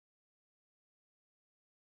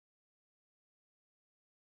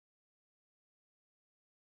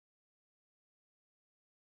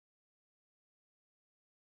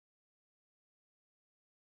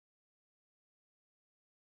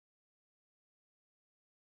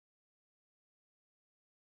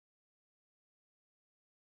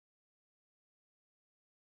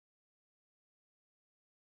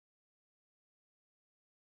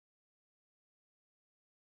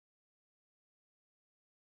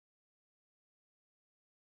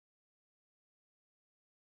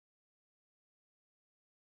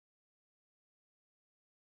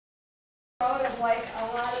out of like a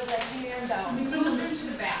lot of the handouts. We moved them to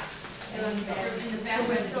the back. In the back. So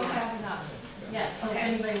we still have enough. Yes, so if Okay.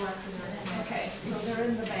 anybody wants to know that. Okay, so they're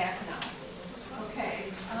in the back now.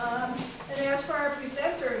 Okay, and as for our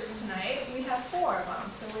presenters tonight, we have 4 of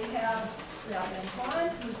them. So we have Robin Kwan,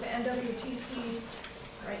 who's the NWTC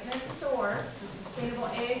right next door, the Sustainable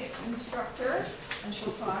Egg Instructor, and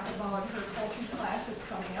she'll talk about her poultry class that's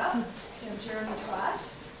coming up. We have Jeremy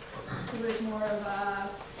Trost, who is more of a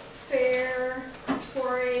fair,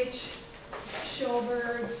 4-H,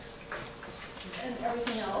 showbirds, and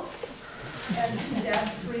everything else. And Deb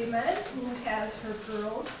Freeman, who has her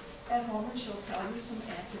girls at home, and she'll tell you some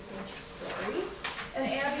active stories. And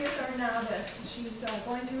Abby is our novice. She's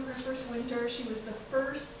going through her first winter. She was the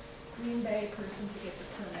first Green Bay person to get the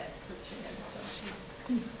permit for chicken.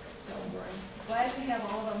 So we're glad to have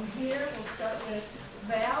all of them here. We'll start with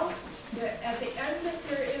Val. At the end,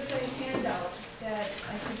 there is a handout that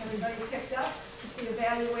I think everybody picked up. It's the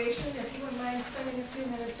evaluation. If you wouldn't mind spending a few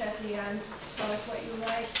minutes at the end, tell us what you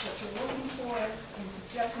like, what you're looking for, and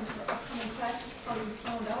suggestions for upcoming classes, how you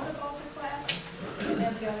found out about the class,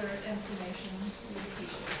 and the other information. We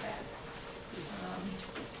appreciate that.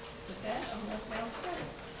 With that, I'll let Val start.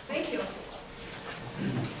 Thank you.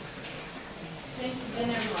 Thanks again,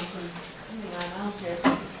 everyone, for coming on out here.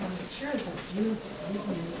 It sure is a beautiful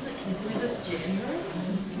evening, isn't it? Can you believe it's January?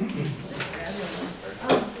 It's just fabulous.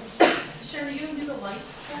 Sherry, you can do the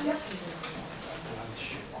lights then? Yep.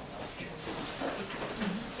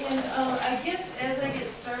 And I guess as I get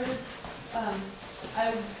started,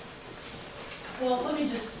 well, let me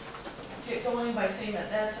just get going by saying that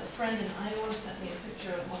that's a friend in Iowa sent me a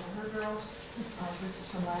picture of one of her girls. This is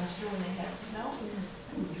from last year when they had snow.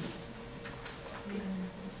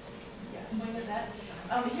 Point at that.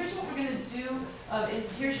 Here's what we're going to do, and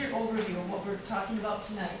here's your overview of what we're talking about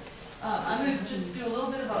tonight. I'm going to just do a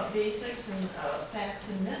little bit about basics and facts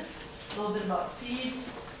and myths, a little bit about feed,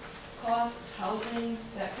 costs, housing,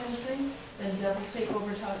 that kind of thing. Then Deb will take over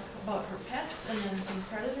and talk about her pets and then some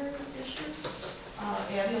predator issues.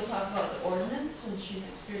 Abby will talk about the ordinance, and she's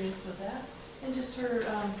experienced with that, and just her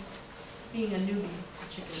being a newbie to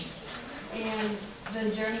chickens. And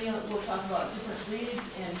then Jeremy will talk about different breeds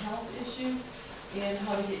and health issues and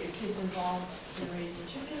how to get your kids involved in raising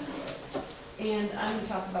chickens. And I'm going to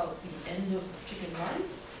talk about the end of chicken life,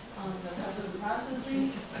 because of the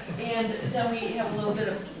processing. And then we have a little bit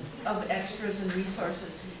of extras and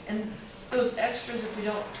resources. And those extras, if we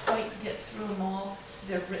don't quite get through them all,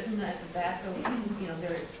 they're written at the back of,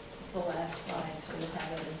 they're the last slide, so we'll have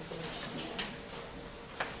that information there.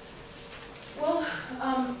 Well,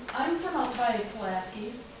 I'm from out by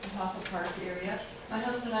Pulaski, the Hoffa Park area. My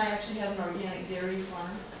husband and I actually have an organic dairy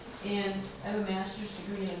farm, and I have a master's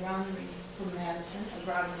degree in agronomy from Madison.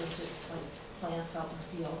 Agronomy is just like plants out in the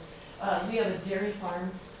field. We have a dairy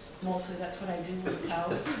farm, mostly that's what I do with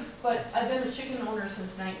cows. But I've been a chicken owner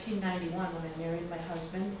since 1991 when I married my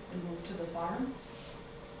husband and moved to the farm.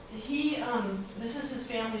 This is his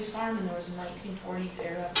family's farm, and there was a 1940s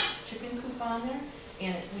era chicken coop on there.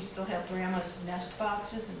 And we still have Grandma's nest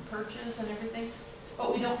boxes and perches and everything,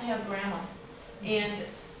 but we don't have Grandma. And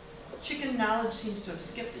chicken knowledge seems to have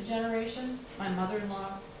skipped a generation. My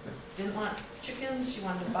mother-in-law didn't want chickens. She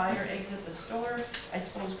wanted to buy her eggs at the store. I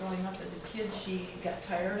suppose growing up as a kid, she got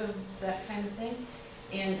tired of that kind of thing.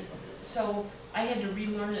 And so I had to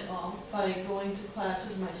relearn it all by going to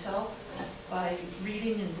classes myself, by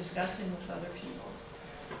reading and discussing with other people.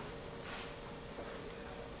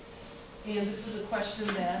 And this is a question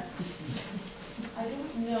that I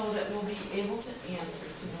don't know that we'll be able to answer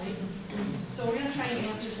tonight. So we're going to try and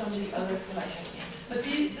answer some of the other questions. But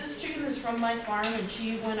this chicken is from my farm, and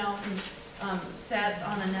she went out and sat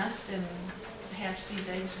on a nest and hatched these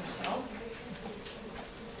eggs herself.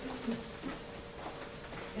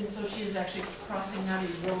 And so she is actually crossing out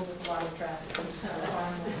a road with a lot of traffic.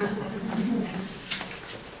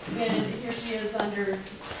 And here she is under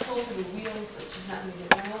close to the wheels, but she's not going to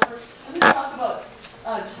get run over. I'm going to talk about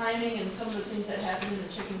timing and some of the things that happen in the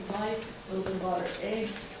chicken's life, a little bit about her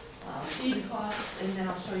eggs, feed costs, and then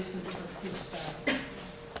I'll show you some different food styles.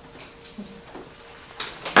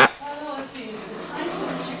 Let's see, the times of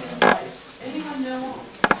the chicken's life. Anyone know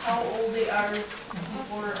how old they are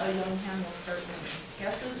before a young hen will start laying?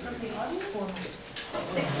 Guesses from the audience? 4 months.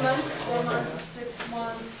 6 months, 4 months, 6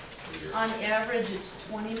 months. On average, it's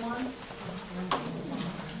 20 months.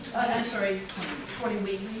 I'm sorry, 20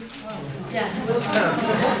 weeks. Yeah.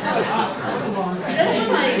 That's when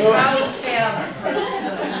my cows have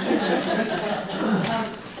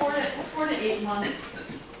 4 to 8 months,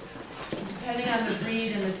 depending on the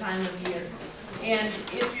breed and the time of year. And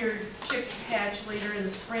if your chicks hatch later in the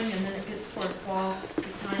spring and then it gets toward fall, the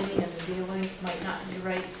timing and the day length might not be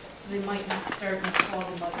right, so they might not start in the fall,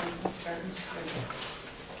 they might start in the spring.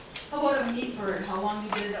 How about a meat bird? How long do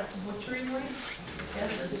you get it up to butchering weight?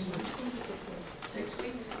 Yes, this is 6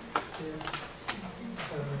 weeks.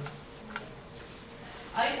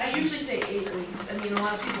 I usually say 8 weeks. I mean, a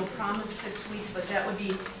lot of people promise 6 weeks, but that would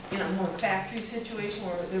be in a more factory situation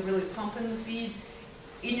where they're really pumping the feed.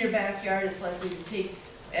 In your backyard, it's likely to take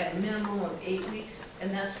at a minimum of 8 weeks,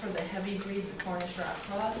 and that's for the heavy breed, the Cornish Rock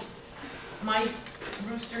Cross. My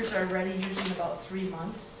roosters are ready usually in about 3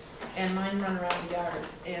 months, and mine run around the yard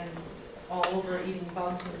and all over eating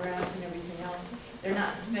bugs and grass and everything else. They're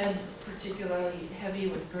not fed particularly heavy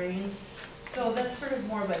with grains. So that's sort of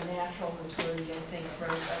more of a natural maturity, I think, for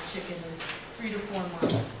a chicken is 3 to 4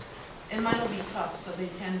 months. And mine will be tough, so they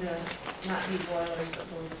tend to not be boilers, but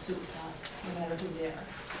more of a soup pot, no matter who they are.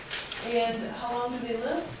 And how long do they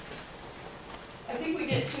live? I think we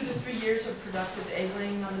get 2 to 3 years of productive egg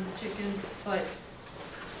laying out of the chickens, but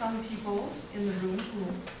some people in the room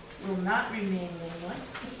who will not remain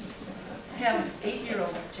nameless have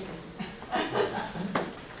 8-year-old chickens.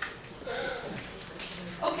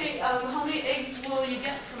 Okay, how many eggs will you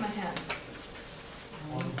get from a hen?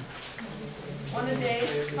 One a day.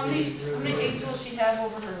 How many eggs will she have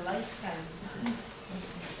over her lifetime?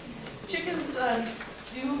 Chickens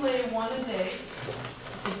do lay 1 a day.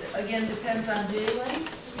 It, again, depends on day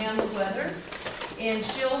length and the weather. And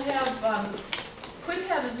she'll have, could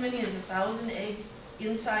have as many as 1,000 eggs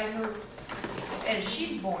inside her as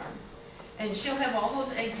she's born. And she'll have all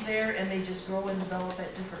those eggs there, and they just grow and develop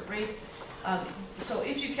at different rates. So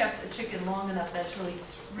if you kept a chicken long enough, that's really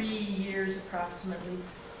 3 years approximately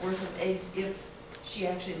worth of eggs if she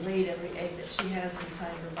actually laid every egg that she has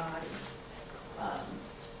inside her body.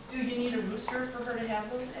 Do you need a rooster for her to have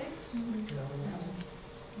those eggs?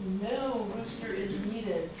 No rooster is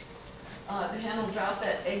needed. The hen will drop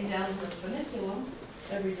that egg down to the funiculum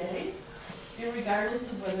every day,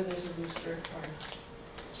 regardless of whether there's a rooster or not.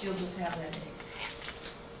 She'll just have that egg.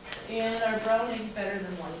 And are brown eggs better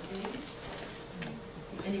than white eggs?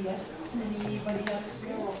 Any guesses? Anybody have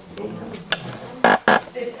experience?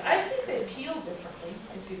 I think they peel differently,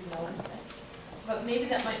 if you've noticed that. But maybe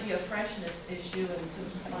that might be a freshness issue, and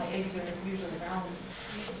since my eggs are usually brown,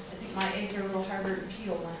 I think my eggs are a little harder to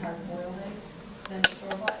peel, my hard-boiled eggs, than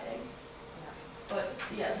store-bought eggs. But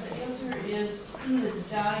yeah, the answer is the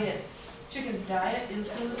diet. Chicken's diet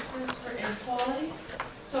influences for egg quality.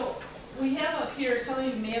 So we have up here, some of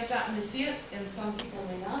you may have gotten to see it, and some people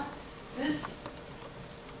may not. This,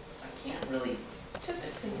 I can't really tip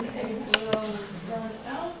it because the egg will run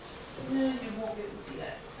out. No, you won't be able to see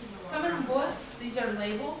that. Covered in blood, these are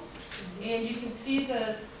labeled, and you can see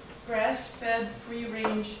the grass-fed,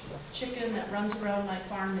 free-range chicken that runs around my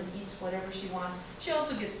farm and eats whatever she wants. She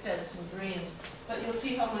also gets fed some grains, but you'll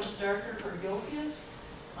see how much darker her yolk is.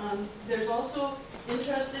 There's also,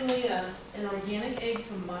 interestingly, an organic egg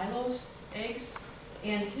from Milo's eggs,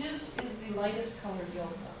 and his is the lightest colored yolk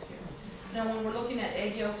up here. Now, when we're looking at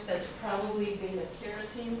egg yolks, that's probably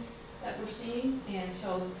beta-carotene that we're seeing, and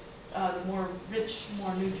so the more rich,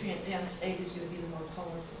 more nutrient-dense egg is going to be the more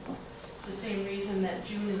colorful. It's the same reason that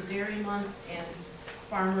June is dairy month, and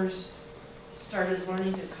farmers started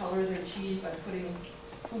learning to color their cheese by putting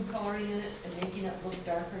food coloring in it and making it look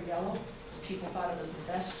darker yellow. People thought it was the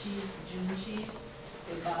best cheese, the June cheese.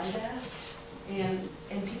 They buy that. And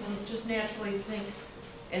people just naturally think,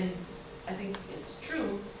 and I think it's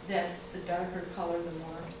true, that the darker color, the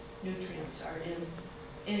more nutrients are in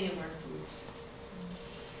any of our foods.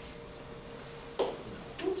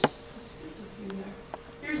 Oops, I skipped a few there.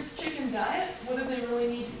 Here's chicken diet. What do they really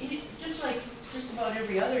need to eat? Just like just about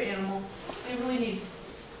every other animal, they really need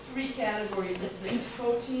 3 categories of things: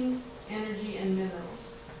 protein, energy, and minerals.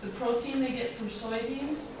 The protein they get from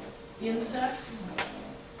soybeans, insects.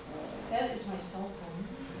 That is my cell phone.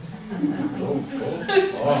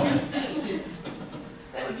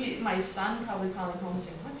 That would be my son probably calling home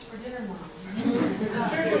saying, "What's for dinner, Mom?"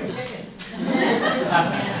 Chicken.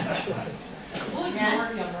 We'll ignore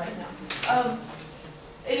him right now.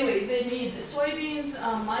 Anyway, they need soybeans.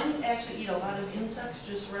 Mine actually eat a lot of insects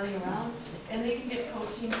just running around, and they can get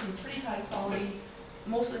protein from pretty high quality.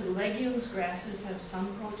 Mostly legumes, grasses have some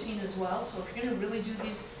protein as well. So if you're going to really do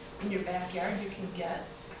these in your backyard, you can get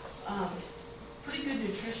pretty good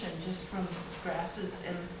nutrition just from grasses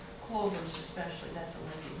and clovers especially. That's a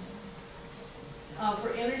legume. For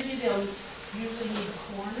energy, they'll usually need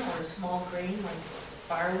corn or a small grain like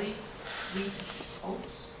barley, wheat,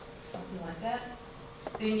 oats, something like that.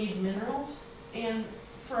 They need minerals. And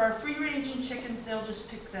for our free-ranging chickens, they'll just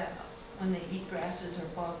pick that up. when they eat grasses or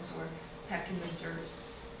bugs or peck in the dirt.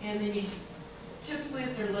 And they need, typically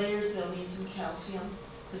if they're layers, they'll need some calcium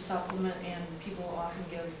to supplement, and people will often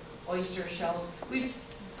give oyster shells.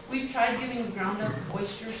 We've tried giving ground up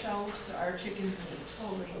oyster shells to our chickens, and they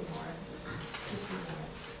totally ignore it. Just ignore it.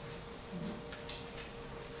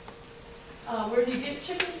 Where do you get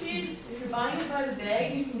chicken feed? If you're buying it by the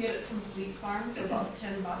bag, you can get it from Fleet Farm for about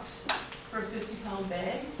 $10 for a 50-pound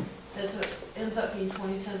bag. Ends up being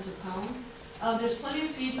 20 cents a pound. There's plenty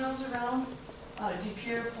of feed mills around.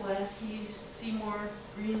 DePere, Pulaski, Seymour,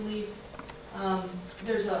 Greenleaf.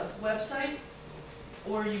 There's a website,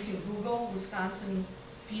 or you can Google Wisconsin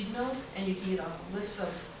feed mills, and you can get a list of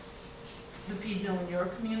the feed mill in your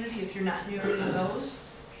community if you're not near any of those.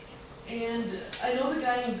 And I know the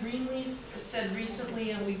guy in Greenleaf said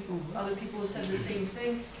recently, and other people have said the same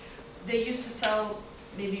thing, they used to sell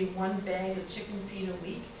maybe 1 bag of chicken feed a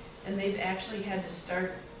week, and they've actually had to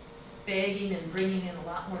start bagging and bringing in a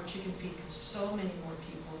lot more chicken feed because so many more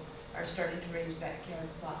people are starting to raise backyard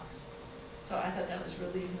flocks. So I thought that was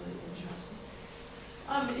really, really interesting.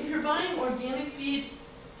 If you're buying organic feed,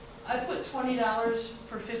 I put $20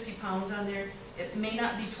 for 50 pounds on there. It may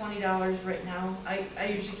not be $20 right now. I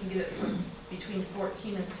usually can get it for between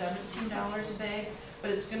 $14 and $17 a bag,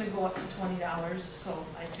 but it's going to go up to $20, so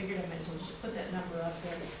I figured I might as well just put that number up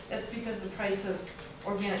there. That's because the price of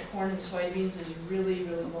organic corn and soybeans is really,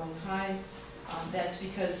 really going high. That's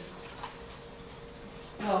because,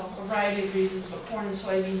 well, a variety of reasons, but corn and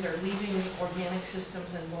soybeans are leaving organic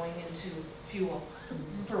systems and going into fuel,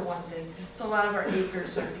 for one thing. So a lot of our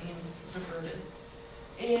acres are being diverted.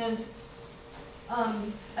 And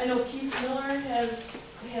I know Keith Miller has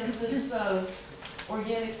this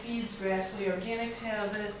organic feeds, Grassley Organics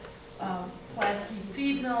have it. Pulaski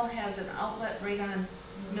Feed Mill has an outlet right on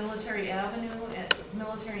Military Avenue at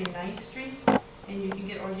Military 9th Street, and you can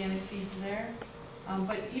get organic feeds there.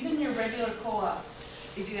 But even your regular co-op,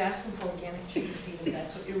 if you ask them for organic chicken feed, if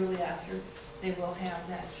that's what you're really after, they will have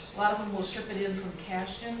that. A lot of them will ship it in from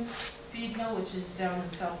Cashton Feed Mill, which is down in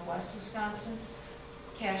southwest Wisconsin.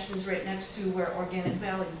 Cashton's right next to where Organic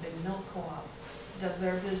Valley, the big milk co-op, does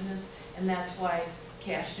their business, and that's why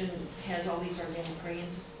Cashton has all these organic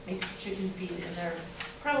grains, makes chicken feed, and they're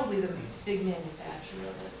probably the big manufacturer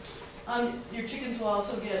of it. Your chickens will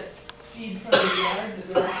also get feed from the yard,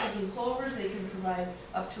 the grasses and clovers. They can provide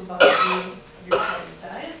up to about 3 of your child's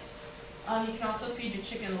diets. You can also feed your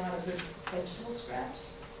chicken a lot of good vegetable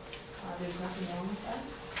scraps. There's nothing wrong with that.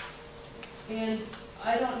 And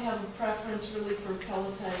I don't have a preference really for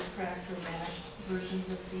pelletized, cracked, or mashed versions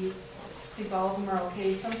of feed. I think all of them are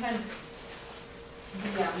okay. Sometimes the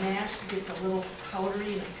mashed gets a little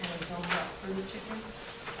powdery and it kind of gums up for the chicken.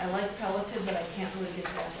 I like pelleted, but I can't really get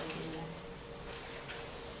that organic.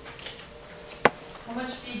 How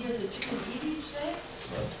much feed does a chicken eat each day?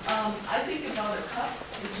 I think about a cup,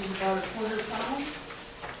 which is about a quarter pound.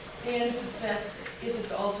 And if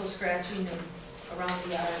it's also scratching and around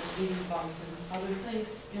the yard, eating bugs and other things.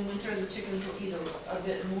 In winter, the chickens will eat a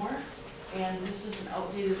bit more. And this is an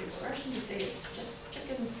outdated expression to say it's just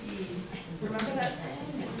chicken feed. Remember that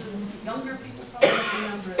saying? Younger people probably don't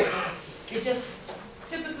remember it. It just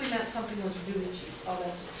typically meant something was really cheap. Oh,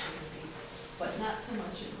 that's just chicken feed. But not so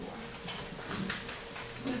much anymore.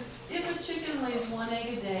 Because if a chicken lays 1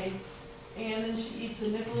 egg a day, and then she eats a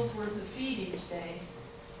nickel's worth of feed each day,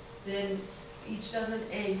 then each dozen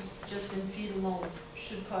eggs just in feed alone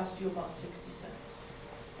should cost you about 60 cents.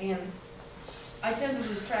 And I tend to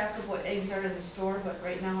lose track of what eggs are in the store, but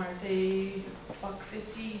right now aren't they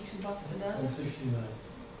 $1.50, $2 a dozen? $1.69.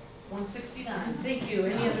 $1.69. Thank you.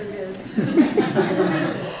 Any other bids? And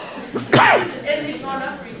they've gone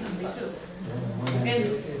up recently too. And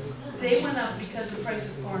they went up because the price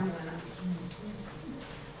of corn went up.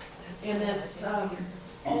 And that's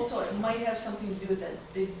also, it might have something to do with that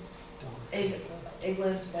big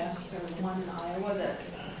Eggland's Best, or the one in Iowa that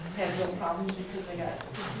had real problems because they got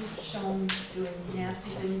shown doing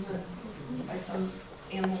nasty things by some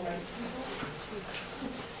animal rights people.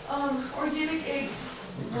 Organic eggs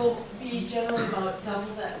will be generally about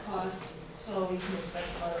double that cost, so you can expect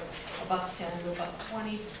about $1.10 to about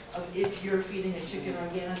 $1.20 if you're feeding a chicken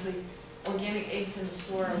organically. Organic eggs in the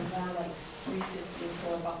store are more like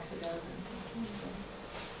 $3.50 or $4 a dozen.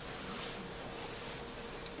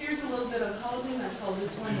 Here's a little bit of housing. I call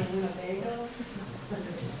this one a Winnebago.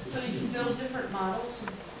 So you can build different models of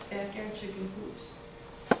backyard chicken coops.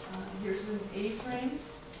 Here's an A-frame.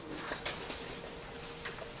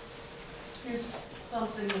 Here's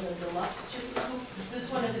something with a deluxe chicken coop. This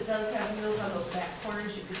one, if it does have wheels on those back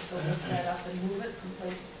corners, you can still lift that up and move it from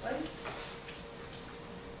place to place.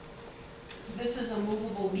 This is a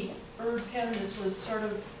movable meat bird pen. This was sort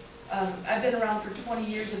of, I've been around for 20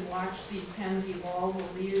 years and watched these pens evolve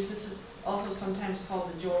over the years. This is also sometimes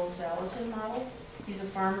called the Joel Salatin model. He's a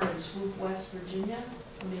farmer in Swoop, West Virginia,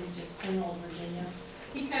 or maybe just plain old Virginia.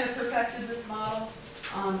 He kind of perfected this model.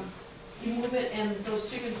 You move it and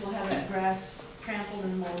those chickens will have that grass trampled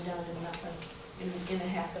and mowed down in nothing, in a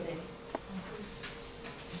half a day.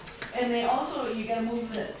 And they also, you gotta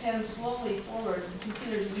move the pen slowly forward. You can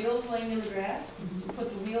see there's wheels laying in the grass. You put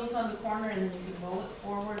the wheels on the corner and then you can roll it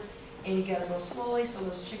forward. And you gotta go slowly so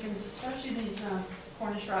those chickens, especially these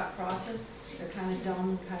Cornish rock crosses, they're kind of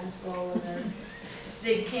dumb, kind of slow, and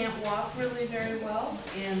they can't walk really very well,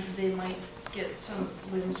 and they might get some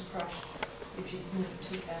limbs crushed if you move it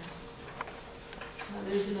too fast.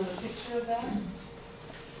 There's another picture of that,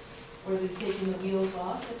 where they've taken the wheels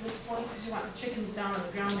off at this point, because you want the chickens down on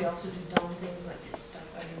the ground. They also do dumb things like get stuck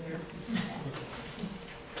under there.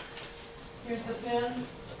 Here's the pen.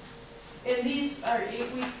 And these are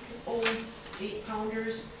 8-week-old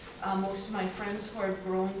 8-pounders. Most of my friends who are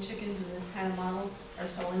growing chickens in this kind of model are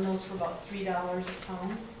selling those for about $3 a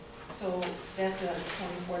pound. So that's a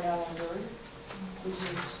 $24 bird, which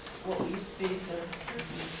is what we used to pay for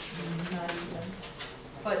turkeys, not even.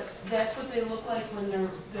 But that's what they look like when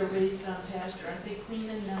they're raised on pasture. Aren't they clean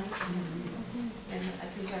and nice? And I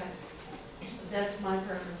think that's my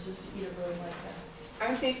preference, is to eat a bird like that.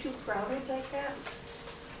 Aren't they too crowded like that?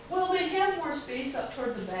 Well, they have more space up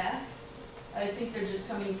toward the back. I think they're just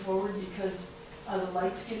coming forward because the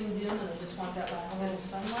light's getting dim and they just want that last bit of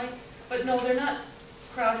sunlight. But no, they're not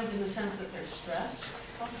crowded in the sense that they're stressed.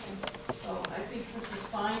 So I think this is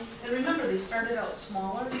fine. And remember, they started out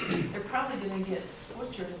smaller. They're probably going to get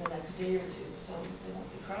butchered in the next day or two, so they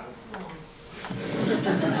won't be crowded for long.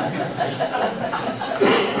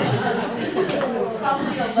 This is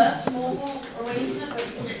probably a less mobile arrangement, but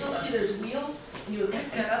you can still see there's wheels. And you would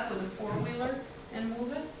pick that up with a four-wheeler and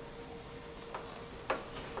move it.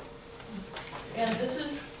 And this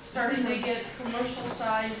is starting to get commercial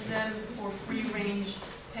size then for free-range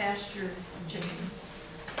pasture chicken.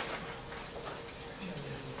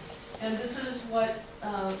 And this is what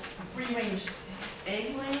free-range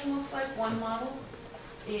egg laying looks like, one model.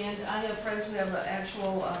 And I have friends who have an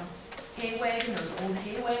actual hay wagon or an old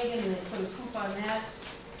hay wagon, and they put a coop on that.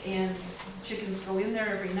 And chickens go in there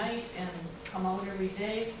every night and come out every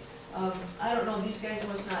day. I don't know, these guys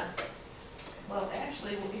must not. Well,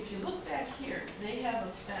 actually, if you look back here, they have a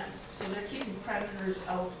fence, so they're keeping predators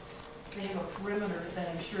out. They have a perimeter that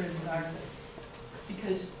I'm sure is guarded,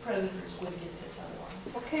 because predators would get this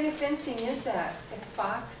otherwise. What kind of fencing is that? A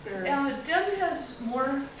fox or? Deb has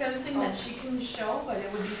more fencing that she can show, but it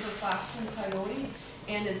would be for fox and coyote.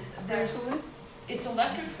 And it's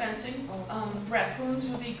electric fencing. Raccoons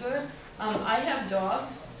would be good. I have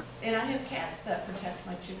dogs, and I have cats that protect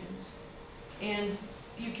my chickens. And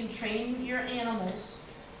you can train your animals,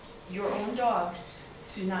 your own dog,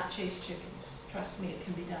 to not chase chickens. Trust me, it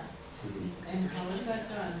can be done. And how is that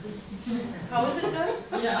done? How is it done?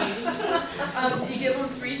 Yeah. You give them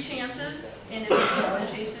 3 chances, and if the dog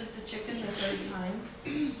chases the chicken the 3rd time,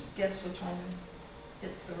 guess which one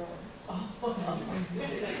hits the road?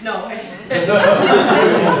 No.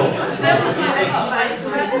 That was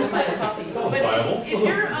my puppy. But if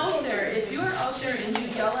you're out there and you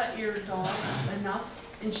yell at your dog enough,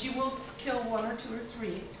 and she will kill 1 or 2 or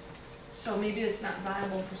 3. So maybe it's not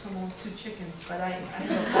viable for someone with 2 chickens, but I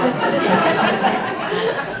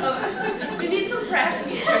you need some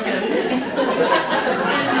practice chickens.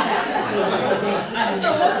 So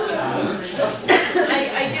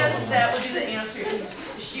I guess that would be the answer, is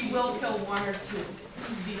she will kill 1 or 2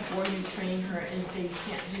 before you train her and say you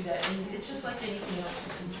can't do that. And it's just like anything else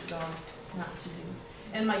you teach your dog not to do.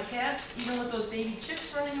 And my cats, even with those baby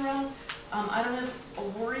chicks running around, I don't have a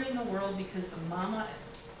worry in the world, because the mama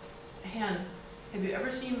hen, have you ever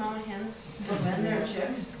seen mama hens prevent their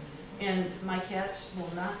chicks? And my cats will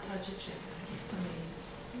not touch a chicken. It's amazing.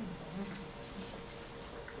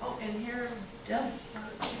 Oh, and here, Deb.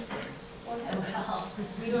 Well,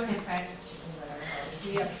 we don't have practice chickens at our house.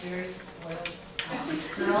 We have very spoiled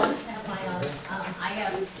girls have my own. I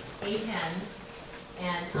have 8 hens,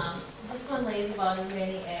 and this one lays about as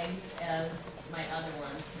many eggs as my other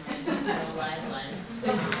ones, my live ones.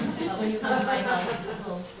 But when you come to my house, this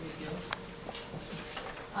will treat you.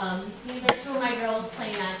 These are 2 of my girls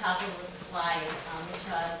playing on top of a slide, the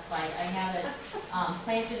slide. I have it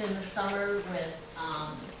planted in the summer with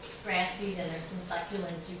grass seed, and there's some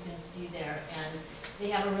succulents you can see there, and they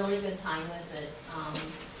have a really good time with it.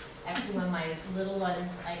 Actually, when my little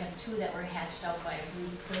ones, I have 2 that were hatched out by a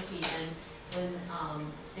blue silky, and when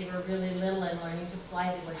they were really little and learning to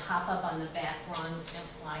fly, they would hop up on the back rung and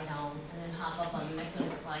fly down, and then hop up on the next one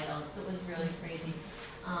and fly down. So it was really crazy.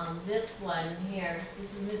 This one here,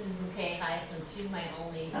 this is Mrs. Bouquet Hyacinth. She's my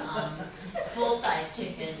only full-size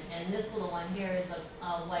chicken, and this little one here is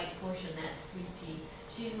a white Cochin, that's Sweet Pea.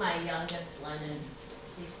 She's my youngest one, and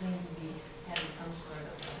they seem to be having some sort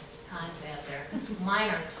of a contact there.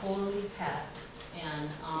 Mine are totally pets, and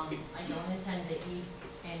I don't intend to eat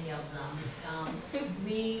any of them.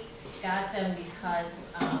 We got them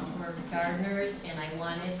because we're gardeners, and I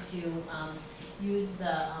wanted to use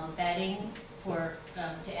the bedding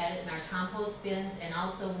to add it in our compost bins, and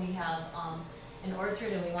also we have an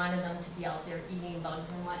orchard, and we wanted them to be out there eating bugs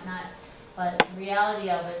and whatnot. But the reality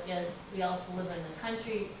of it is we also live in the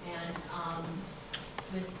country, and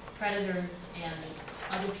with predators and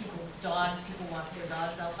other people's dogs, people walk their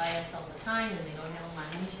dogs out by us all the time, and they don't have them on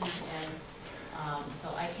leashes, and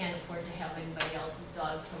so I can't afford to have anybody else's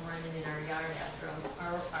dogs come running in our yard after them.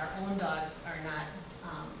 Our own dogs are not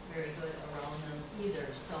very good around them either,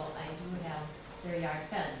 so I do have their yard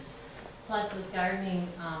fenced. Plus with gardening,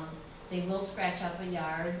 they will scratch up a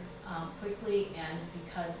yard quickly, and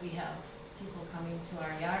because we have people coming to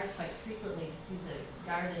our yard quite frequently to see the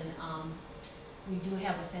garden, we do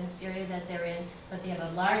have a fenced area that they're in, but they have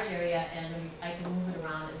a large area, and I can move it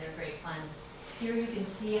around, and they're great fun. Here you can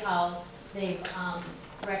see how they've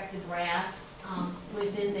wrecked the grass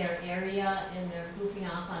within their area, and they're goofing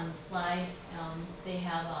off on the slide. They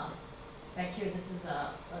have back here, this is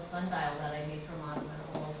a sundial that I made from an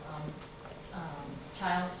old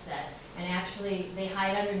child set. And actually, they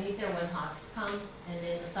hide underneath there when hawks come, and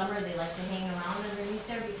in the summer they like to hang around underneath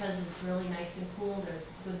there because it's really nice and cool. There's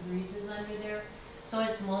good breezes under there. So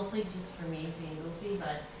it's mostly just for me being goofy,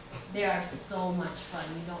 but they are so much fun.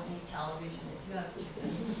 You don't need television if you have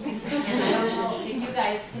chickens. And I don't know if you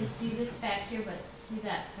guys can see this back here, but see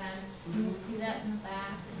that fence? Can you see that in the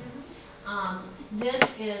back? This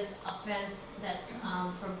is a fence that's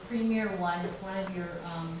from Premier One. It's one of your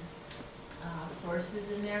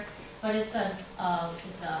sources in there. But it's an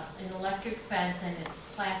electric fence, and it's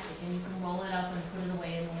plastic, and you can roll it up and put it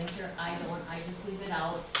away in the winter. I don't, I just leave it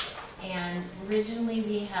out. And originally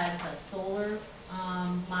we had a solar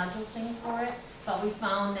module thing for it, but we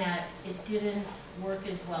found that it didn't work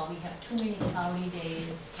as well. We have too many cloudy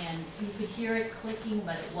days, and you could hear it clicking,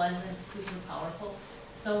 but it wasn't super powerful.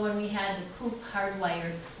 So when we had the coop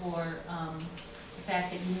hardwired for the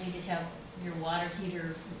fact that you need to have your water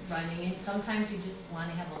heater running, and sometimes you just want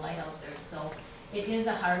to have a light out there. So it is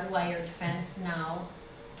a hardwired fence now,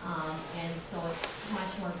 and so it's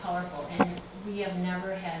much more powerful. And we have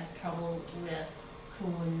never had trouble with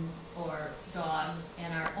coons or dogs,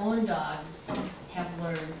 and our own dogs have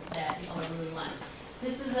learned that it's really fun.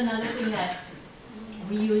 This is another thing that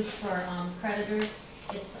we use for predators.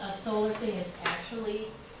 It's a solar thing. It's actually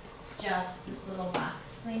just this little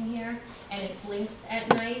box thing here, and it blinks at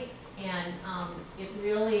night. And it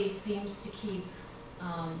really seems to keep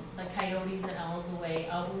the coyotes and owls away.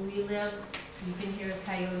 Out where we live, you can hear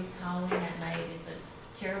coyotes howling at night. It's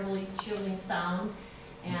a terribly chilling sound,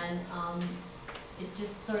 and it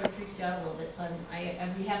just sort of freaks you out a little bit. So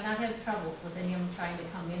we have not had trouble with any of them trying to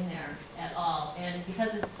come in there at all. And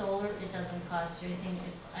because it's solar, it doesn't cost you anything.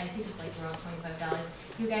 I think it's like around $25.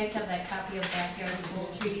 You guys have that copy of Backyard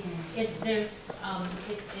Poultry. It's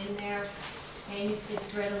in there. And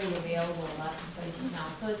it's readily available in lots of places now.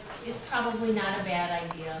 So it's probably not a bad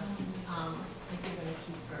idea if you're going to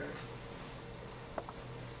keep birds.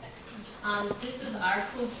 This is our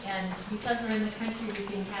coop, and because we're in the country, we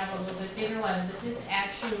can have a little bit bigger one. But this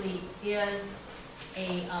actually is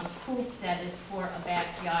a coop that is for a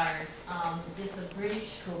backyard. It's a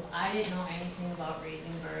British coop. I didn't know anything about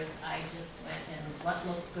raising birds. I just went and what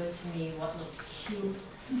looked good to me, what looked cute.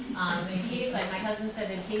 In case, like my husband said,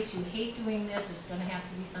 in case you hate doing this, it's going to have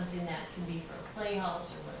to be something that can be for a playhouse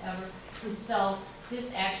or whatever. So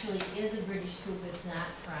this actually is a British coop. It's not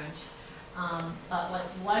French. But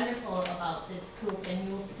what's wonderful about this coop, and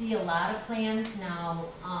you'll see a lot of plans now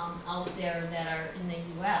out there that are in the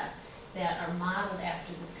U.S. that are modeled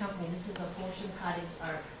after this company. This is a Potion Cottage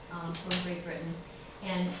art from Great Britain.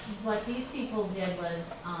 And what these people did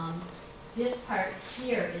was, this part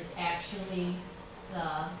here is actually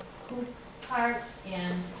the coop part,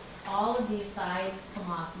 and all of these sides come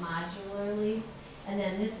off modularly, and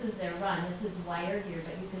then this is their run. This is wire here,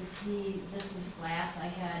 but you can see this is glass. I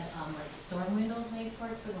had like storm windows made for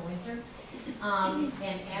it for the winter,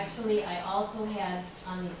 and actually I also had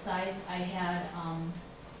on these sides, I had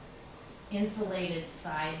insulated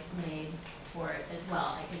sides made for it as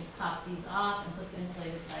well. I could pop these off and put the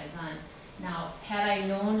insulated sides on. Now, had I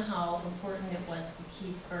known how important it was to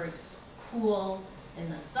keep birds cool in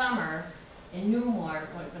the summer, in Newmore,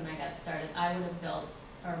 when I got started, I would have built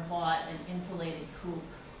or bought an insulated coop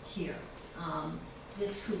here.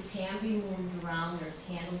 This coop can be moved around, there's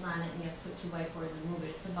handles on it, and you have to put 2x4s and move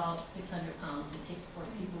it. It's about 600 pounds, it takes 4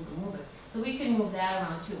 people to move it. So we can move that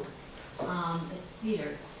around too. It's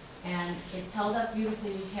cedar, and it's held up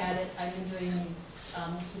beautifully. We've had it, I've been doing these,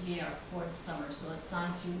 this will be our 4th summer, so it's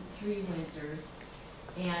gone through 3 winters.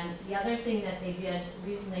 And the other thing that they did, the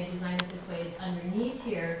reason they designed it this way is underneath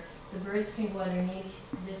here, the birds can go underneath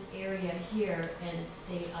this area here and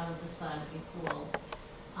stay out of the sun and cool.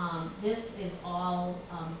 This is all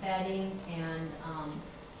bedding and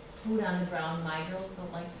food on the ground. My girls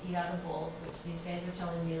don't like to eat out of bowls, which these guys are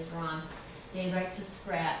telling me is wrong. They like to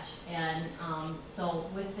scratch, and so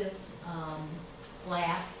with this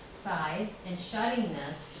glass sides and shutting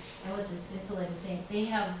this, and with this insulated thing, they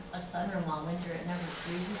have a sunroom all winter. It never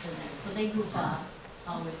freezes in there, so they goof off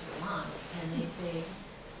all winter long, and they stay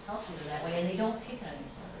healthier that way, and they don't pick on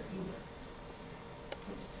each other either.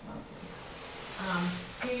 Oops,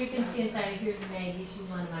 here you can see inside. Here's Maggie. She's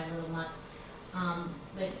one of my little nuts.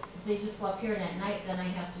 But they just go up here, and at night, then I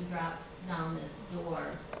have to drop down this door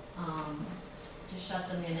to shut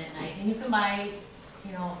them in at night. And you can buy,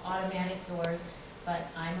 you know, automatic doors, but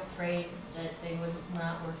I'm afraid that they would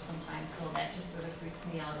not work sometimes, so that just sort of freaks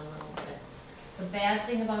me out a little bit. The bad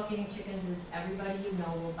thing about getting chickens is everybody you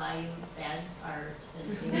know will buy you bad art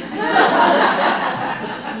and things. You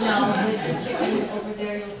know, with your chickens over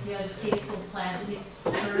there, you'll see a tasteful plastic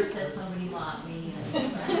purse that somebody bought me,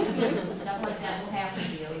 and stuff like that will happen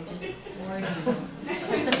to you. Just warning you.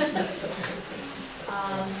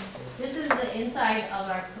 This is the inside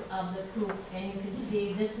of the coop, and you can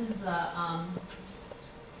see this is the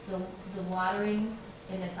watering,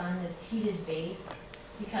 and it's on this heated base.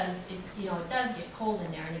 Because it, you know, it does get cold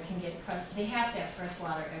in there, and it can get crusty. They have to have fresh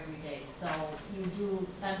water every day, so you do.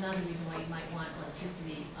 That's another reason why you might want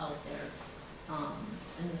electricity out there.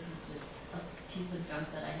 And this is just a piece of junk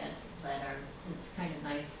that I had that are. It's kind of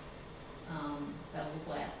nice bevel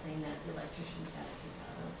glass thing that the electrician's got to keep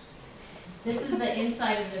out of. This is the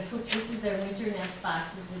inside of the coop. This is their winter nest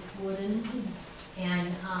boxes. It's wooden, and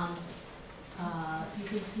you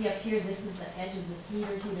can see up here. This is the edge of the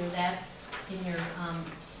cedar heater. That's in your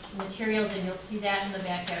materials, and you'll see that in the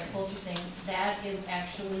backyard poultry thing. That is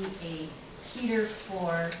actually a heater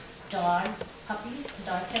for dogs, puppies,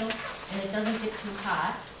 dog kennels, and it doesn't get too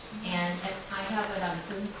hot. And I have it on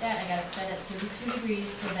thermostat. I got it set at 32 degrees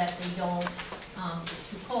so that they don't get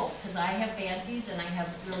too cold. Because I have Banties and I have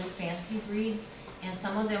really fancy breeds, and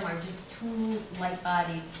some of them are just too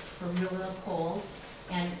light-bodied for real cold.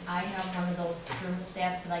 And I have one of those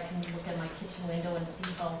thermostats that I can look at my kitchen window and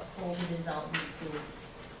see how cold it is out in the coop.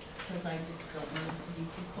 Because I just don't want it to be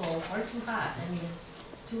too cold or too hot. I mean, it's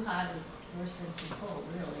too hot is worse than too cold,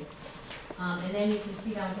 really. And then you can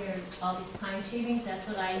see down here all these pine shavings. That's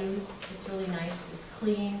what I use. It's really nice. It's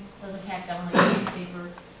clean. Doesn't pack down like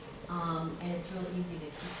newspaper. And it's really easy to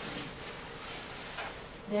keep clean.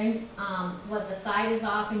 Then what the side is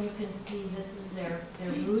off, and you can see this is their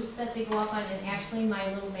roost that they go up on. And actually my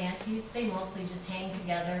little manties, they mostly just hang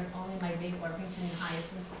together. Only my big Orpington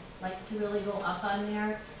hyacinth likes to really go up on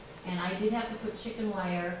there. And I did have to put chicken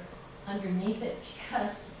wire underneath it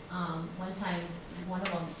because one time one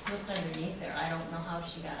of them slipped underneath there. I don't know how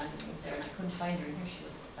she got underneath there, and I couldn't find her, and here she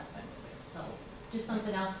was stuck under there. So just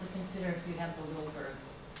something else to consider if you have the little birds.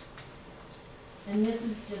 And this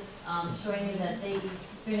is just showing you that they eat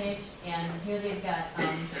spinach, and here they've got,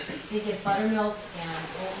 they get buttermilk and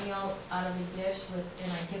oatmeal out of the dish with,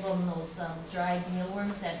 and I give them those dried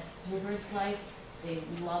mealworms that bluebirds like. They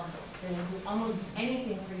love those. They will do almost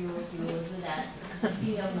anything for you if you will do that.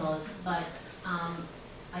 Feed them those, but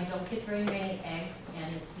I don't get very many eggs,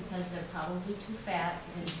 and it's because they're probably too fat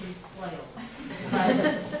and too spoiled.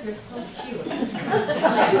 But they're so cute. This is a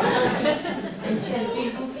splash silky, and she has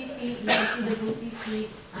big goofy feet. You can see the goofy feet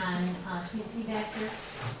on Sweet Pea back here.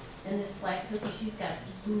 And this splash silky, she's got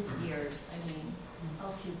blue ears. I mean,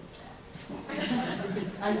 how cute is that?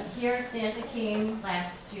 And here Santa came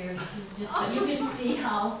last year. This is just, but you can see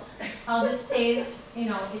how this stays. You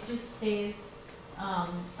know, it just stays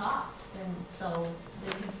soft, and so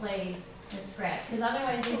they can play and scratch. Because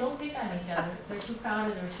otherwise they don't pick on each other. They're too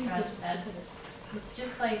crowded or stressed. It's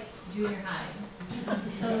just like junior high.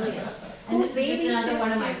 Totally is. And this is just another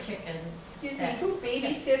one of my chickens. Excuse me, who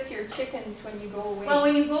babysits your chickens when you go away? Well,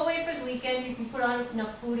 when you go away for the weekend, if you put on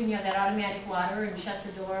enough food and you have that automatic water and shut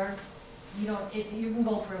the door, you can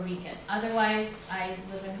go for a weekend. Otherwise, I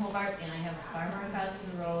live in Hobart and I have a farmer across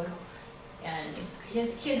the road, And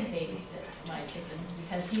his kids babysit my chickens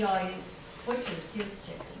because he always butchers his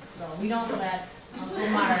chickens. So we don't let Uncle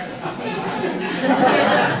Mark babysit.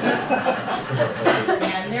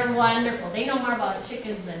 And they're wonderful. They know more about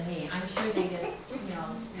chickens than me. I'm sure they get,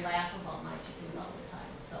 laugh about my chickens all the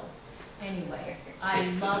time. So anyway, I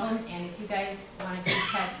love them, and if you guys want to keep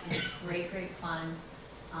pets, it's great, great fun.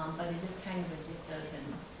 But it is kind of addictive, and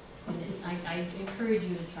I encourage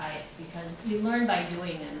you to try it because you learn by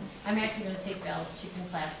doing. And I'm actually going to take Val's chicken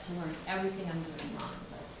class to learn everything I'm doing wrong.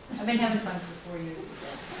 But I've been having fun for 4 years with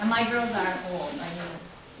it. And my girls are old.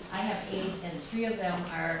 I have 8, and 3 of them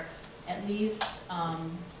are at least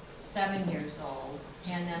 7 years old,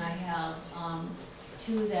 and then I have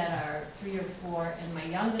 2 that are 3 or 4, and my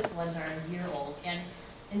youngest ones are a year old. And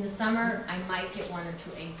in the summer, I might get 1 or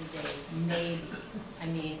 2 eggs a day, maybe. And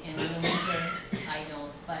in the winter, I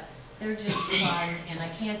don't. But they're just fun, and I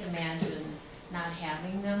can't imagine not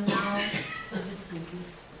having them now. They're just goofy.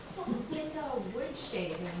 With wood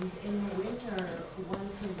shavings in the winter,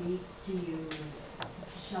 once a week, do you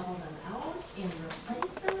shovel them out and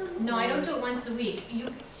replace them? No, I don't do it once a week.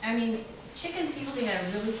 Chickens, people think are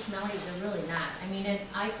really smelly, they're really not.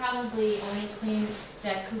 I probably only clean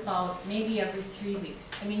that coop out maybe every 3 weeks.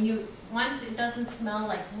 Once it doesn't smell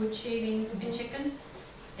like wood shavings and chickens,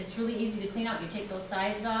 it's really easy to clean out. You take those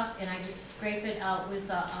sides off, and I just scrape it out with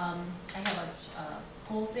a, I have a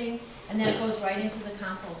pole thing, and then it goes right into the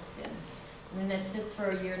compost bin. And then it sits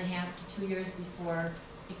for 1.5 to 2 years before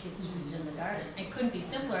it gets used in the garden. It couldn't be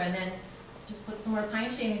simpler. And then just put some more pine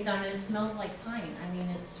shavings on, and it smells like pine.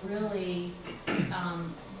 It's really,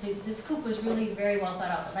 this coop was really very well thought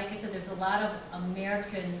out. But like I said, there's a lot of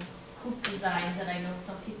American coop designs that I know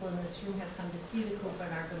some people in this room have come to see the coop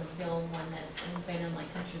and are going to build one that has been in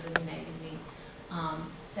like Country Living magazine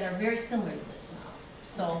that are very similar to this now.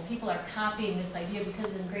 So people are copying this idea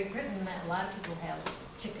because in Great Britain, a lot of people have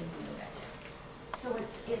chickens in their backyard. So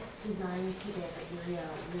it's designed so that area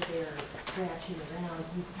where they're scratching around,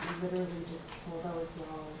 you literally just pull those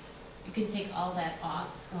walls. You can take all that off,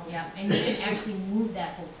 Okay. yeah, and you can actually move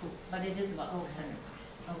that whole coop, but it is about 600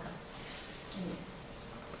 pounds. Okay.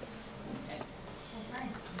 Okay.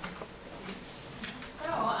 So,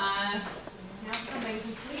 now something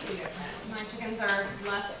completely different. My chickens are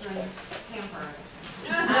less than pampered.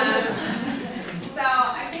 So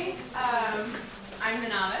I think I'm the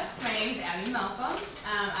novice. My name is Abby Malcolm.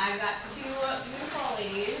 I've got 2 beautiful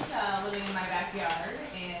ladies living in my backyard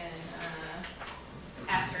in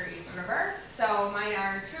Astor East River. So mine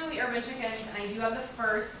are truly urban chickens, and I do have the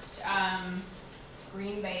first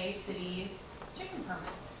Green Bay City chicken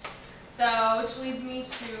permit. So, which leads me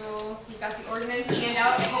to, you've got the ordinance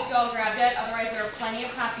handout. I hope you all grabbed it. Otherwise, there are plenty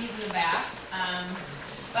of copies in the back.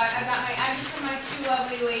 But I've got my address from my 2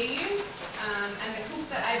 lovely ladies, and the coop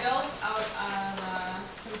that I built out of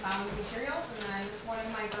some found materials, and then one of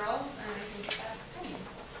my girls, and I think that's pretty.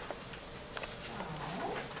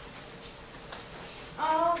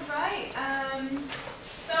 All right.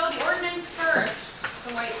 So the ordinance first,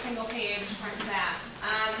 the white single page front and back.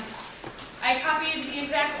 I copied the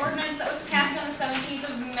exact ordinance that was passed on the 17th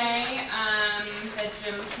of May that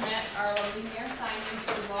Jim Schmidt, our lovely mayor, signed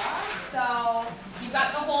into law. So you've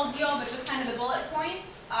got the whole deal, but just kind of the bullet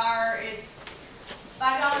points are it's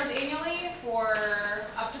 $5 annually for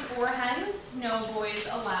up to 4 hens, no boys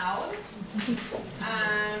allowed.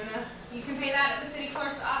 You can pay that at the city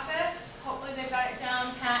clerk's office. Hopefully they've got it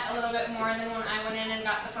down pat a little bit more than when I went in and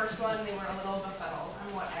got the first one. They were a little befuddled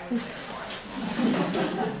on what I was there for.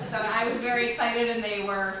 So I was very excited and they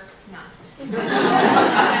were not. She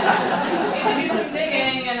had to do some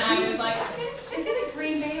digging and I was like, okay. Is it a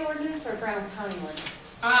Green Bay ordinance or Brown County ordinance?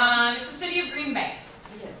 It's the city of Green Bay.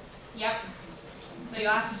 It is. Yep. So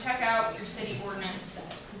you'll have to check out what your city ordinance says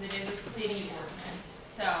because it is a city ordinance.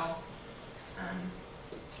 So,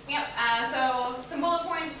 yep. So some bullet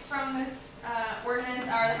points from this ordinance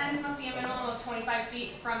are the hens must be a minimum of 25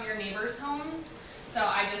 feet from your neighbors' homes. So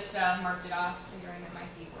I just marked it off, figuring that my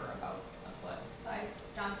feet were about a foot. So I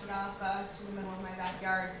stomped it off to the middle of my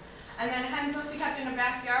backyard. And then hens must be kept in a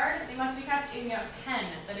backyard. They must be kept in a pen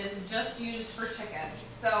that is just used for chickens.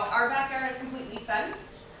 So our backyard is completely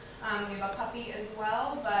fenced. We have a puppy as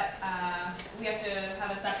well, but we have to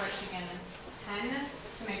have a separate chicken pen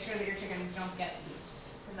to make sure that your chickens don't get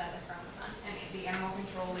loose, because that is frowned upon. And the animal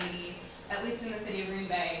control lady, at least in the city of Green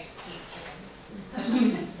Bay, hates chickens.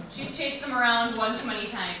 She's chased them around one too many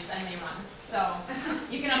times and they run. So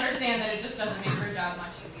you can understand that it just doesn't make her job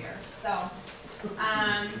much easier. So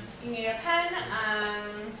you need a pen,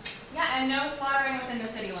 yeah, and no slaughtering within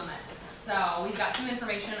the city limits. So we've got some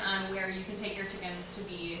information on where you can take your chickens to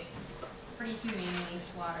be pretty humanely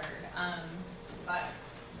slaughtered. But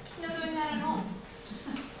no doing that at home.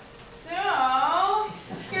 So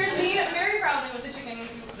here's me very proudly with the chicken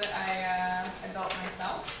coop that I built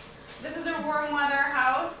myself. This is the warm weather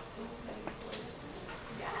house.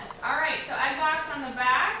 Yes. All right. So egg box on the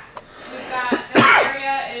back. We've got this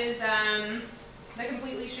area is the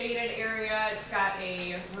completely shaded area. It's got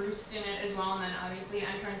a roost in it as well, and then obviously an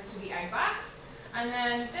entrance to the egg box. And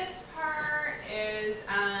then this part is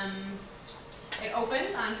it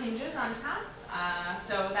opens on hinges on top.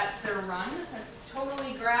 So that's their run. It's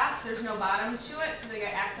totally grass. There's no bottom to it, so they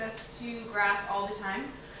get access to grass all the time.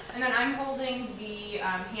 And then I'm holding the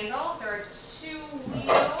handle. There are 2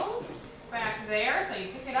 wheels back there, so you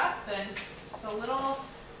pick it up, and it's a little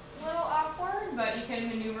awkward, but you can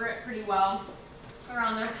maneuver it pretty well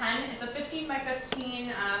around their pen. It's a 15 by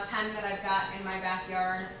 15 pen that I've got in my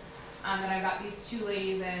backyard. That I've got these 2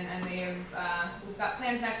 ladies in, and we've got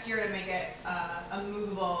plans next year to make it a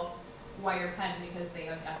movable wire pen because they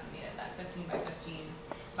have decimated that 15 by 15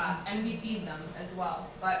 spot, and we feed them as well.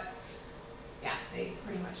 But yeah, they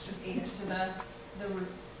pretty much just ate into the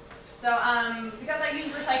roots. So because I use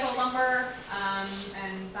recycled lumber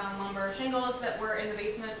and found lumber shingles that were in the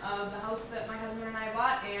basement of the house that my husband and I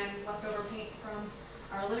bought, and leftover paint from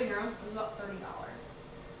our living room, it was about $30.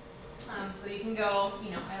 So you can go,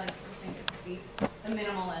 I like to think it's the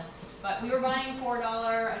minimalist. But we were buying $4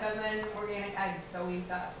 a dozen organic eggs, so we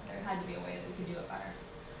thought there had to be a way that we could do it better.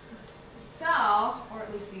 So, or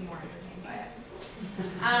at least be more entertained by it.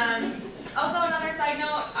 Also, another side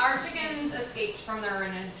note, our chickens escaped from their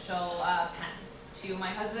initial pen. To my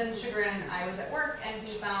husband's chagrin, I was at work, and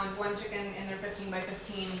he found 1 chicken in their 15 by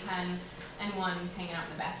 15 pen and 1 hanging out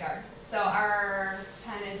in the backyard. So our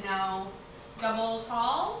pen is now double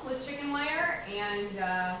tall with chicken wire, and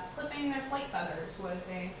clipping their flight feathers was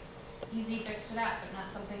a easy fix to that, but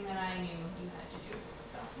not something that I knew you had to do.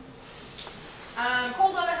 So,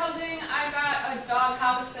 cold weather housing. I've got a dog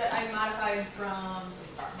house that I modified from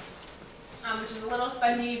the farm, which is a little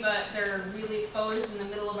spendy, but they're really exposed in the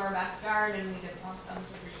middle of our backyard, and we didn't want them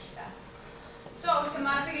to reach death. So, some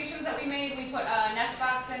modifications that we made: we put a nest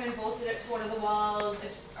box in and bolted it to one of the walls,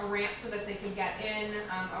 a ramp so that they could get in,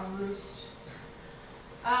 a roost.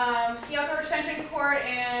 The outdoor extension cord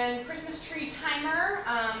and Christmas tree timer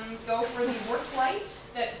go for the work light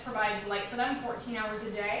that provides light for them 14 hours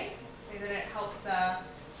a day. Say that it helps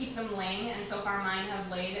keep them laying, and so far mine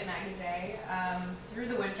have laid at night and day through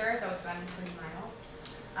the winter, though it's been pretty mild.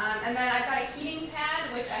 And then I've got a heating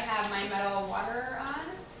pad, which I have my metal water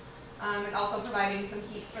on, and also providing some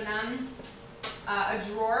heat for them. A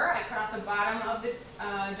drawer, I cut off the bottom of the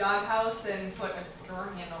dog house and put a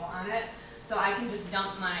drawer handle on it. So I can just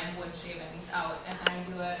dump my wood shavings out, and I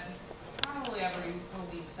do it probably every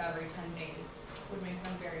week to every 10 days. Would make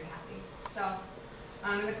them very happy. So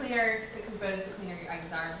the cleaner the coop is, the cleaner your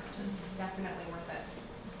eggs are, which is definitely worth it.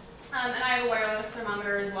 And I have a wireless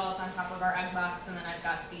thermometer as well. It's on top of our egg box, and then I've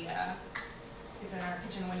got it's in our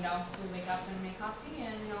kitchen window, so we wake up and make coffee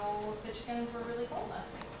and know if the chickens were really cold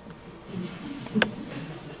last night.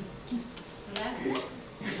 So that's it.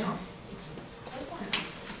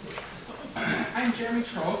 I'm Jeremy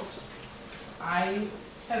Trost. I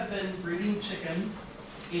have been breeding chickens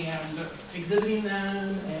and exhibiting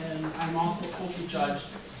them, and I'm also a poultry judge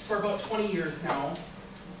for about 20 years now.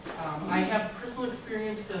 I have personal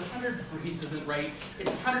experience. The 100 breeds isn't right. It's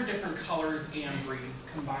 100 different colors and breeds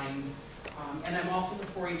combined. And I'm also the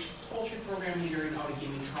 4-H poultry program leader in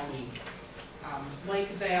Outagaming County. Like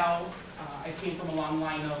Val, I came from a long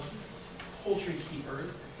line of poultry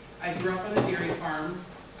keepers. I grew up on a dairy farm.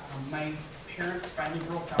 My parents finally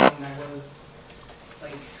broke down when I was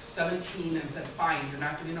like 17 and said, fine, you're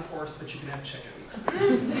not getting a horse, but you can have chickens.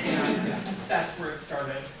 And that's where it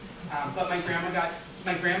started. But my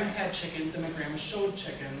grandma had chickens, and my grandma showed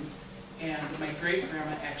chickens, and my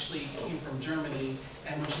great-grandma actually came from Germany,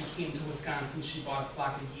 and when she came to Wisconsin, she bought a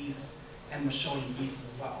flock of geese and was showing geese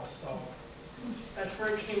as well. So that's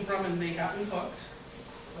where it came from, and they got me hooked.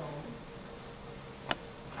 So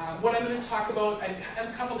what I'm going to talk about, I have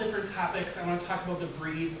a couple different topics. I want to talk about the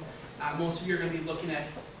breeds. Most of you are going to be looking at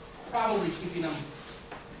probably keeping them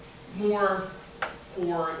more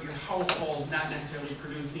for your household, not necessarily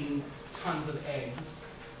producing tons of eggs.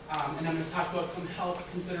 And I'm going to talk about some health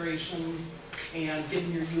considerations and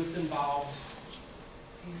getting your youth involved.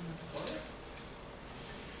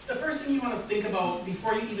 The first thing you want to think about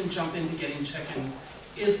before you even jump into getting chickens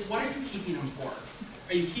is, what are you keeping them for?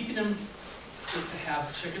 Are you keeping them just to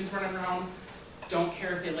have chickens running around, don't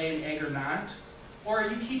care if they lay an egg or not? Or are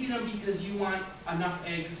you keeping them because you want enough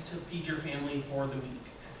eggs to feed your family for the week?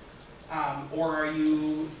 Or are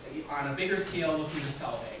you on a bigger scale looking to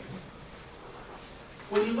sell eggs?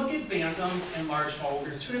 When you look at bantams and large fowl,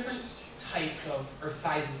 there's two different types of, or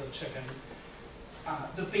sizes of chickens.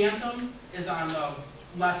 The bantam is on the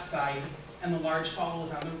left side, and the large fowl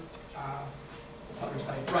is on the other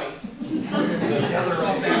side, right.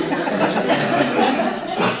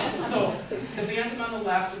 So the bantam on the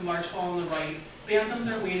left and large fowl on the right. Bantams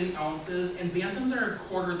are weighed in ounces, and bantams are a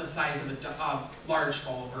quarter the size of large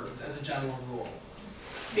fowl birds, as a general rule.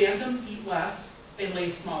 Bantams eat less, they lay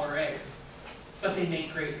smaller eggs, but they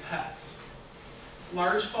make great pets.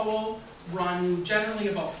 Large fowl run generally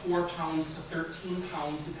about 4 pounds to 13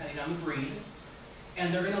 pounds, depending on the breed,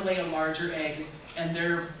 and they're going to lay a larger egg, and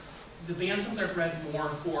the bantams are bred more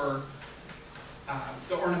for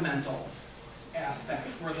the ornamental aspect,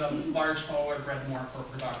 where the large fowl are bred more for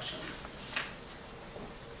production.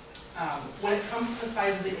 When it comes to the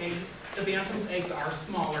size of the eggs, the bantam's eggs are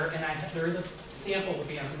smaller, and there is a sample of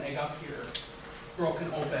bantam egg up here,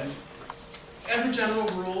 broken open. As a general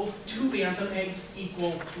rule, 2 bantam eggs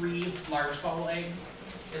equal 3 large fowl eggs.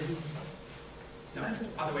 No,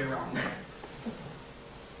 other way around.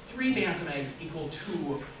 3 bantam eggs equal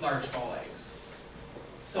 2 large fowl eggs.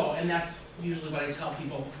 So, and that's usually what I tell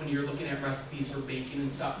people when you're looking at recipes for baking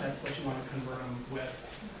and stuff, that's what you want to convert them with.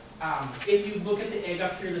 If you look at the egg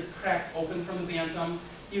up here that's cracked open from the bantam,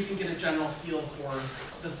 you can get a general feel for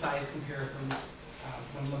the size comparison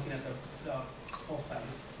when looking at the full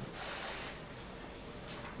size.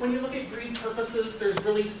 When you look at breed purposes, there's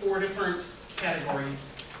really 4 different categories.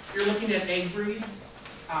 You're looking at egg breeds.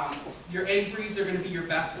 Your egg breeds are going to be your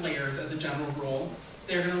best layers as a general rule.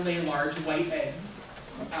 They're going to lay large white eggs.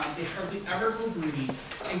 They hardly ever go broody.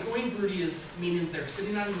 And going broody is meaning they're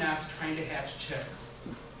sitting on a nest trying to hatch chicks.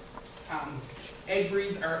 Egg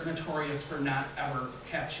breeds are notorious for not ever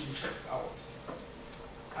hatching chicks out.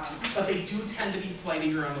 But they do tend to be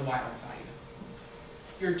flightier on the wild side.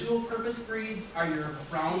 Your dual-purpose breeds are your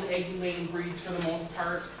brown egg-laying breeds for the most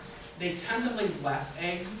part. They tend to lay less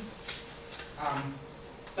eggs,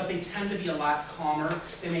 but they tend to be a lot calmer.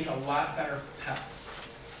 They make a lot better pets.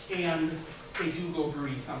 And they do go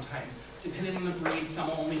broody sometimes. Depending on the breed, some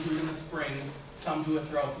will only brood in the spring, some do it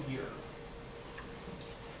throughout the year.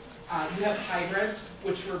 You have hybrids,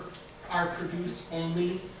 which are produced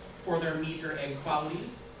only for their meat or egg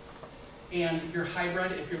qualities. And your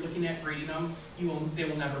hybrid, if you're looking at breeding them, they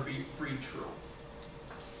will never breed true.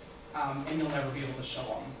 And you'll never be able to show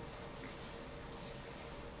them.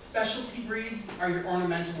 Specialty breeds are your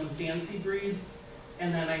ornamental and fancy breeds.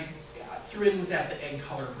 And then I threw in with that the egg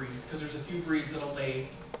color breeds, because there's a few breeds that'll lay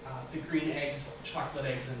the green eggs, chocolate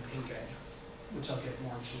eggs, and pink eggs, which I'll get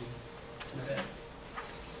more into in a bit.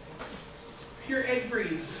 Pure egg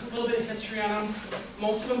breeds, a little bit of history on them.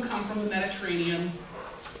 Most of them come from the Mediterranean.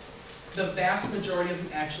 The vast majority of them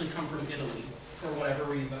actually come from Italy, for whatever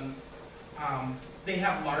reason. They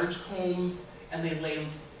have large combs, and they lay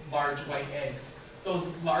large white eggs. Those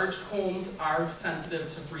large combs are sensitive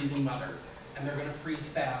to freezing weather, and they're going to freeze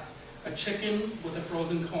fast. A chicken with a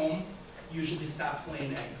frozen comb usually stops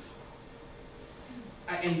laying eggs,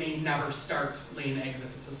 and may never start laying eggs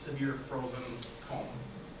if it's a severe frozen comb.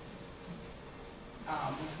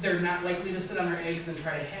 They're not likely to sit on their eggs and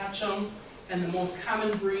try to hatch them. And the most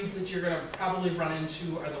common breeds that you're going to probably run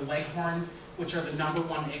into are the Leghorns, which are the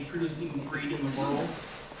 #1 egg-producing breed in the world.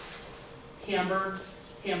 Hamburgs.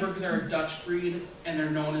 Hamburgs are a Dutch breed, and they're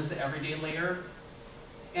known as the everyday layer.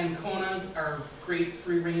 Anconas are a great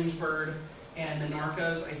free-range bird, and the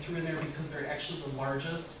Norcas I threw in there because they're actually the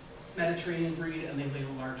largest Mediterranean breed, and they lay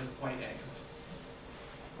the largest white eggs.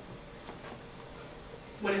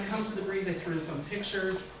 When it comes to the breeds, I threw in some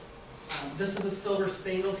pictures. This is a silver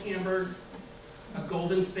spangled Hamburg, a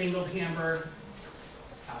golden spangled Hamburg,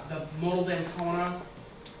 the mottled Ancona,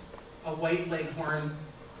 a white Leghorn,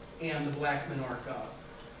 and the black Minorca.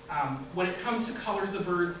 When it comes to colors of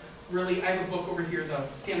birds, really, I have a book over here, The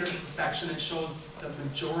Standards of Perfection. It shows the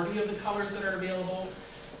majority of the colors that are available,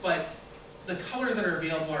 but the colors that are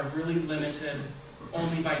available are really limited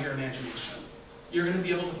only by your imagination. You're going to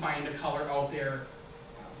be able to find a color out there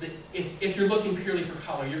that, if you're looking purely for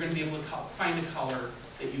color, you're going to be able to find a color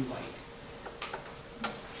that you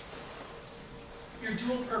like. Your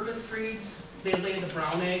dual-purpose breeds, they lay the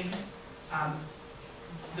brown eggs.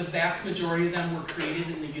 The vast majority of them were created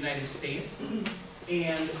in the United States,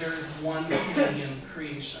 and there's one Canadian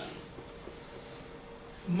creation.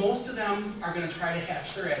 Most of them are going to try to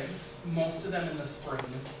hatch their eggs, most of them in the spring.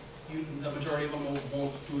 The majority of them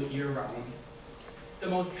won't do it year-round. The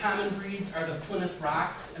most common breeds are the Plymouth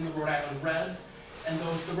Rocks and the Rhode Island Reds, And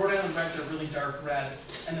the Rhode Island Reds are really dark red,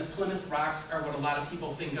 and the Plymouth Rocks are what a lot of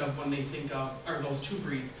people think of when they think of, or those two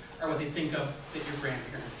breeds, are what they think of that your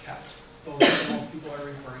grandparents kept. Those are what most people are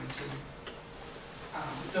referring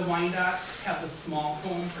to. The Wyandottes have the small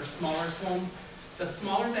combs or smaller combs. The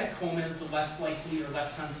smaller that comb is, the less likely or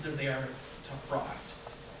less sensitive they are to frost.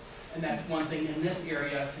 And that's one thing in this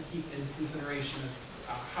area to keep in consideration is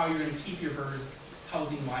how you're going to keep your birds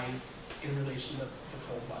housing-wise in relation to the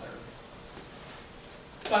cold weather.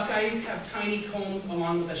 Buckeyes have tiny combs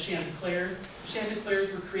along with the chanticleers.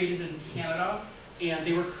 Chanticleers were created in Canada, and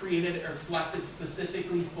they were created or selected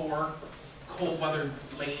specifically for cold weather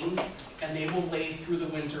laying, and they will lay through the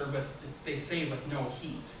winter with, they say, with no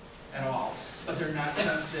heat at all. But they're not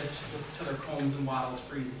sensitive to their combs and wattles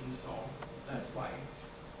freezing, so that's why.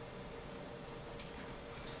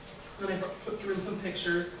 Then I put through some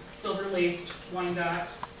pictures. Silver-laced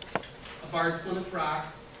Wyandotte, a barred Plymouth Rock,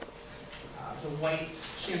 the white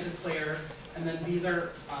Chanticleer, and then these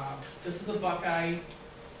are, this is a Buckeye,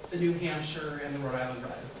 the New Hampshire, and the Rhode Island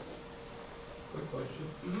Red. Quick question.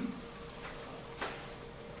 Mm-hmm.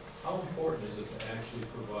 How important is it to actually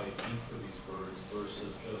provide heat for these birds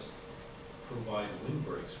versus just provide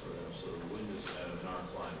windbreaks for them so the wind is at them in our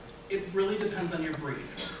climate? It really depends on your breed.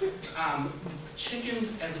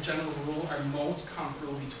 Chickens, as a general rule, are most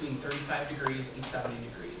comfortable between 35 degrees and 70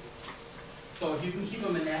 degrees. So if you can keep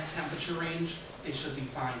them in that temperature range, they should be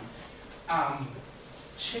fine.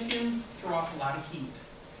 Chickens throw off a lot of heat.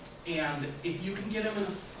 And if you can get them in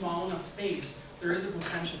a small enough space, there is a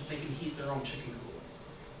potential that they can heat their own chicken coop.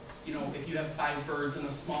 You know, if you have 5 birds in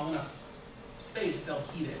a small enough space, they'll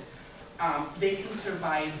heat it. They can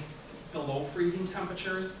survive below freezing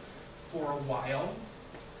temperatures for a while.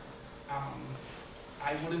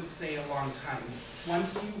 I wouldn't say a long time.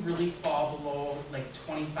 Once you really fall below like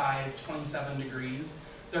 25, 27 degrees,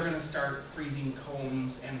 they're gonna start freezing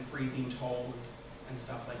combs and freezing toes and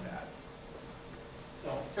stuff like that. So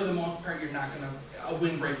for the most part, you're not gonna, a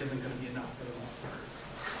windbreak isn't gonna be enough for the most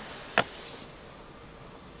part.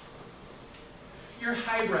 Your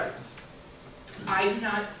hybrids. I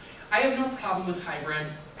have no problem with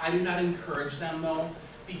hybrids. I do not encourage them though,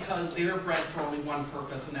 because they are bred for only one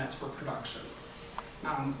purpose, and that's for production.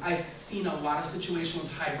 I've seen a lot of situations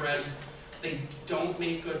with hybrids. They don't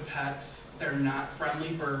make good pets. They're not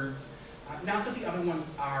friendly birds. Not that the other ones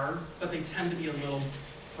are, but they tend to be a little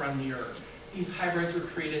friendlier. These hybrids were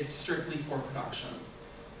created strictly for production.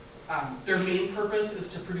 Their main purpose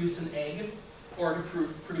is to produce an egg or to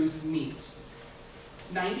produce meat.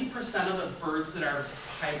 90% of the birds that are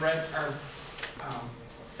hybrids are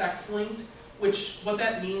sex-linked, which what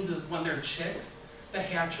that means is when they're chicks, the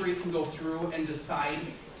hatchery can go through and decide,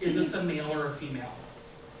 is this a male or a female?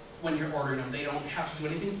 When you're ordering them, they don't have to do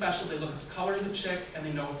anything special. They look at the color of the chick and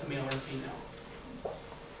they know it's a male or a female.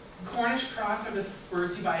 Cornish cross are the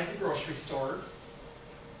birds you buy at the grocery store.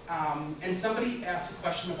 And somebody asked a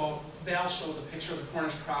question about, Val showed the picture of the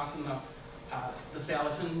Cornish cross in the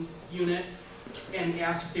Salatin unit and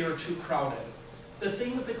asked if they were too crowded. The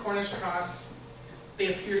thing with the Cornish cross,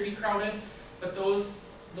 they appear to be crowded, but those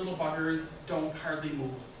little buggers don't hardly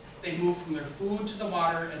move. They move from their food to the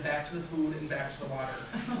water and back to the food and back to the water.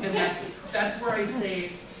 And that's where I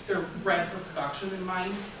say they're bred for production in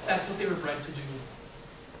mind. That's what they were bred to do.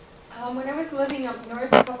 When I was living up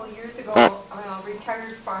north a couple years ago, a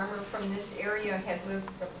retired farmer from this area had lived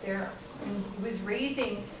up there, and he was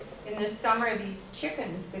raising in the summer these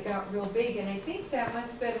chickens that got real big, and I think that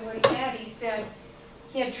must have been what he had. He said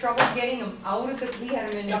he had trouble getting them out of the, he had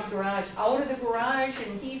them in his garage, out of the garage,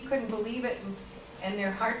 and he couldn't believe it, and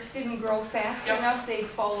their hearts didn't grow fast enough, they'd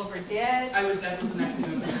fall over dead. That was the next thing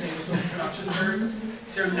I was going to say with those production birds.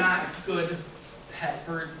 They're not good pet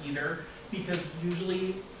birds either, because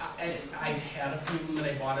usually, I had a few of them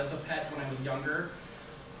that I bought as a pet when I was younger.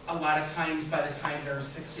 A lot of times by the time they're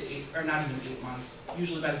 6 to 8, or not even 8 months,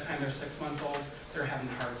 usually by the time they're 6 months old, they're having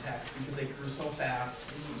heart attacks because they grew so fast.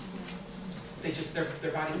 They just, their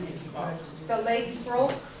body can't keep up. The legs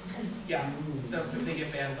broke? Yeah, they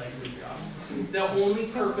get bad legs and stuff. The only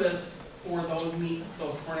purpose for those meats,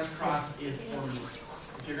 those Cornish cross, is for meat.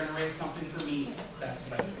 If you're gonna raise something for meat, that's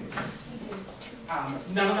what I would say.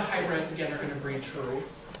 None of the hybrids, again, are gonna breed true.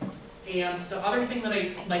 And the other thing that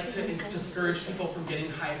I like to discourage people from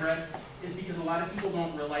getting hybrids is because a lot of people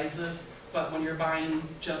don't realize this, but when you're buying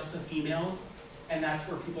just the females, and that's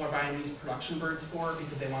where people are buying these production birds for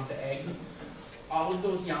because they want the eggs, all of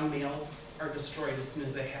those young males are destroyed as soon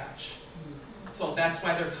as they hatch. So that's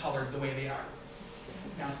why they're colored the way they are.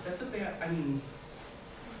 Now, that's a bad, I mean,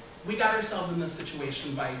 we got ourselves in this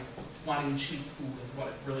situation by wanting cheap food is what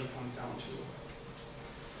it really comes down to.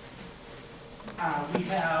 We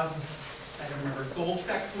have, I don't remember, gold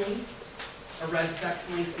sex link, a red sex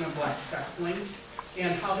link, and a black sex link.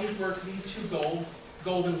 And how these work, these two gold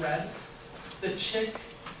and red, the chick,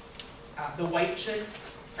 the white chicks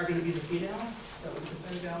are going to be the female, is that what you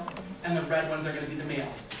said, Gal? And the red ones are going to be the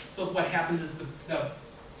males. So what happens is the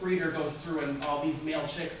breeder goes through and all these male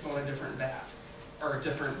chicks go in a different vat, or a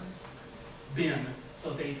different bin, so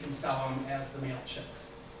they can sell them as the male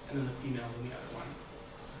chicks, and then the females in the other one.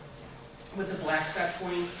 With the black sex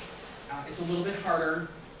link, it's a little bit harder.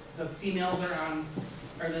 The females are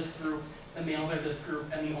this group, the males are this group,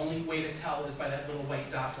 and the only way to tell is by that little white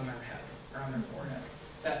dot on their head, or on their forehead.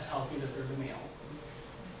 That tells me that they're the male.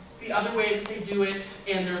 The other way that they do it,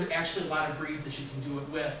 and there's actually a lot of breeds that you can do it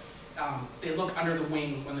with, they look under the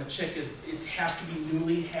wing when the chick is, it has to be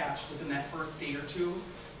newly hatched within that first day or two.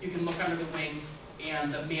 You can look under the wing,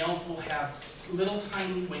 and the males will have little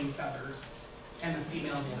tiny wing feathers, and the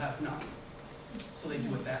females will have none. So they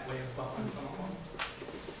do it that way as well on some of them.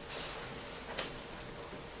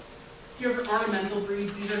 If you have ornamental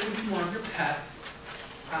breeds, these are going to be more of your pets.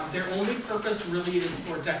 Their only purpose really is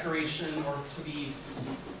for decoration or to be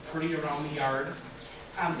pretty around the yard.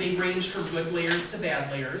 They range from good layers to bad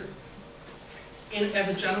layers. And as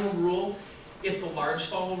a general rule, if the large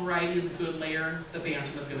fowl variety is a good layer, the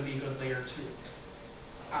bantam is going to be a good layer too.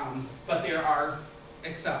 But there are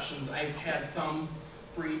exceptions. I've had some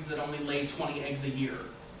breeds that only lay 20 eggs a year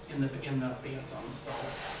in the bantams. So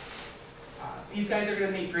these guys are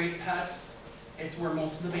going to make great pets. It's where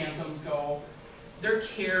most of the bantams go. Their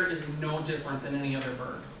care is no different than any other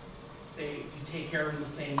bird. You take care of them the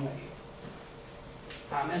same way.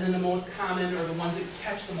 And then the most common, or the ones that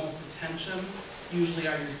catch the most attention, usually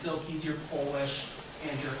are your silkies, your Polish,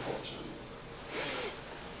 and your Cochins.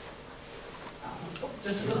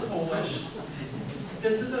 This is a Polish.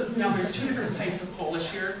 Now there's two different types of Polish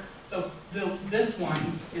here. This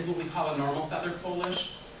one is what we call a normal feather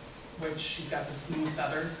Polish, which she's got the smooth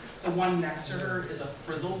feathers. The one next to her is a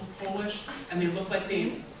frizzled Polish, and they look like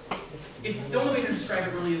the only way to describe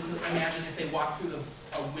it really is to imagine if they walk through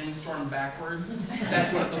a windstorm backwards.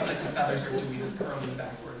 That's what it looks like the feathers are doing, is curling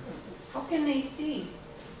backwards. How can they see?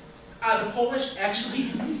 The Polish,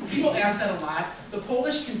 actually, people ask that a lot. The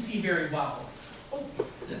Polish can see very well. Oh,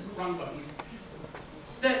 wrong button.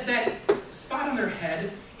 That spot on their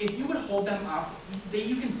head, if you would hold them up,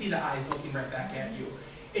 you can see the eyes looking right back at you.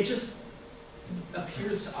 It just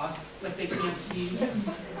appears to us like they can't see.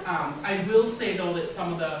 I will say though that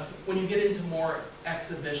when you get into more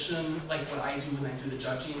exhibition, like what I do when I do the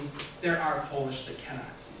judging, there are Polish that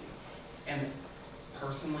cannot see. And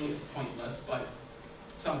personally, it's pointless, but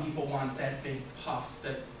some people want that big puff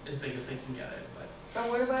that as big as they can get it. But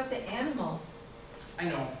what about the animal? I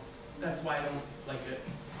know, that's why I don't like it.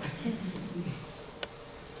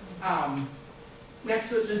 Next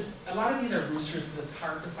to it, a lot of these are roosters because it's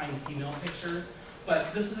hard to find female pictures,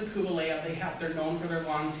 but this is a Kubalea. They're known for their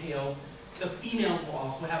long tails. The females will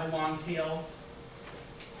also have a long tail.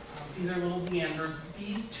 These are little Deanders.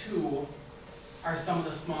 These two are some of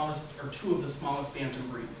the smallest, or two of the smallest bantam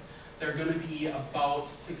breeds. They're going to be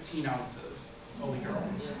about 16 ounces a year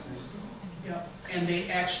old. Yep. And they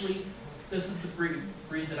actually, this is the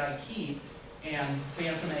breed that I keep, and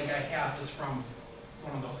bantam egg I have is from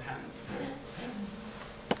one of those hens.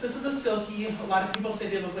 This is a silky. A lot of people say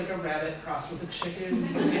they look like a rabbit crossed with a chicken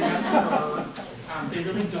because they have fur. They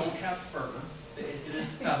really don't have fur. It is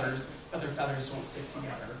feathers, but their feathers don't stick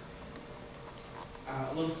together.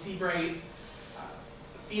 A little Seabright,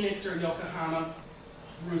 Phoenix or Yokohama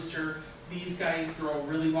rooster. These guys grow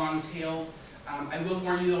really long tails. I will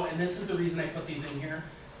warn you though, and this is the reason I put these in here.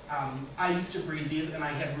 I used to breed these and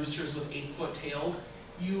I had roosters with 8-foot tails.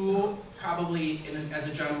 You probably, as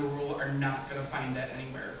a general rule, are not going to find that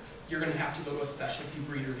anywhere. You're going to have to go to a specialty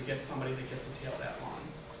breeder to get somebody that gets a tail that long.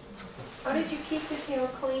 How did you keep the tail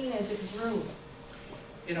clean as it grew?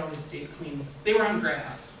 It always stayed clean. They were on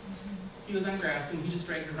grass. He was on grass and he just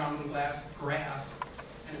dragged it around in grass,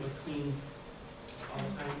 and it was clean all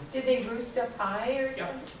the time. Did they roost up high or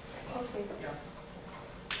Yep. something? Okay. Yep.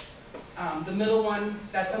 The middle one,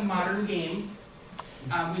 that's a modern game.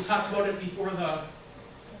 We talked about it before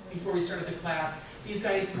we started the class. These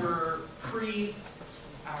guys were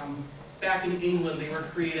back in England, they were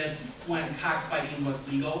created when cockfighting was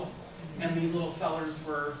legal. And these little fellers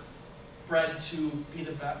were bred to be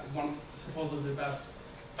supposedly the best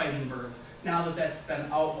fighting birds. Now that that's been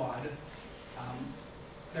outlawed,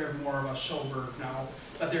 they're more of a show bird now.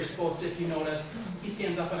 But they're supposed to, if you notice, he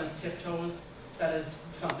stands up on his tiptoes. That is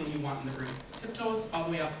something you want in the breed. Tiptoes all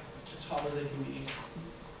the way up as tall as they can be.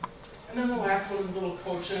 And then the last one is a little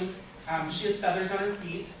Cochin. She has feathers on her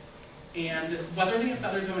feet. And whether they have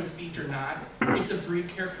feathers on their feet or not, it's a breed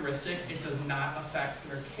characteristic. It does not affect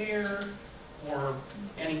their care or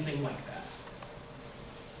anything like that.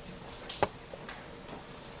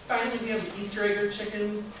 Finally, we have the Easter egger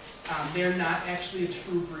chickens. They're not actually a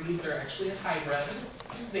true breed. They're actually a hybrid.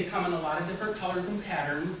 They come in a lot of different colors and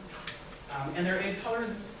patterns. And their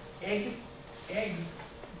eggs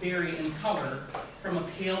vary in color from a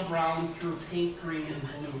pale brown through pink, green, and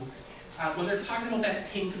blue. When they're talking about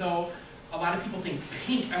that pink though, a lot of people think,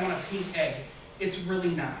 pink, I want a pink egg. It's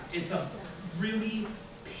really not. It's a really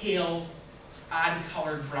pale, odd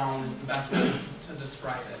colored brown is the best way to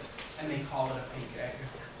describe it. And they call it a pink egg.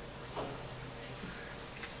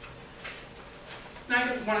 Now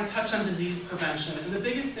I want to touch on disease prevention. And the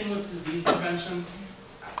biggest thing with disease prevention,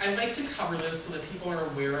 I like to cover this so that people are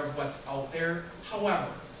aware of what's out there. However,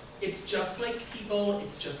 it's just like people,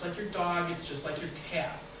 it's just like your dog, it's just like your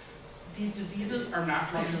cat. These diseases are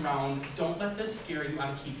not running around. Don't let this scare you out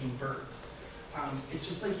of keeping birds. It's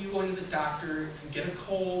just like you going to the doctor, you get a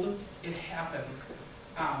cold, it happens.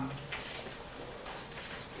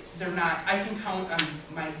 They're not, I can count on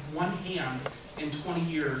my one hand in 20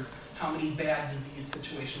 years how many bad disease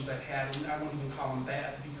situations I've had, and I won't even call them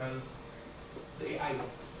bad because I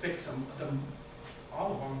fixed them,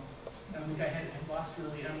 all of them. I don't think I lost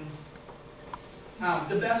really any.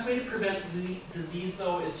 The best way to prevent disease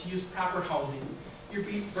though is to use proper housing. Your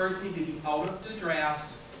birds need to be out of the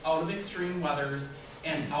drafts, out of extreme weathers,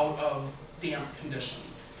 and out of damp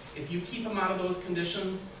conditions. If you keep them out of those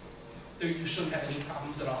conditions, you shouldn't have any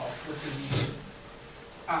problems at all with diseases.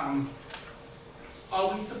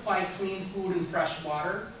 Always supply clean food and fresh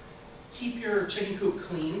water. Keep your chicken coop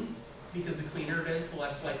clean, because the cleaner it is, the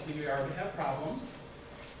less likely you are to have problems.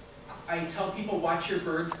 I tell people, watch your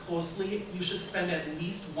birds closely. You should spend at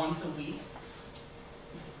least once a week,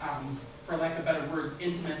 for lack of better words,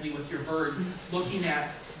 intimately with your birds, looking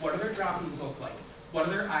at what do their droppings look like, what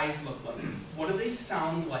do their eyes look like, what do they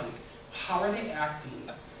sound like, how are they acting.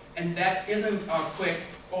 And that isn't a quick,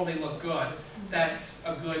 oh, they look good. That's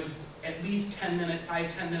a good, at least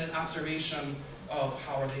 5-10 minute observation of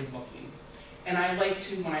how are they looking. And I like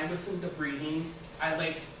to, when I listen to breathing,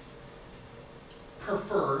 I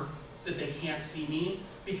prefer that they can't see me,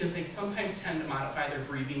 because they sometimes tend to modify their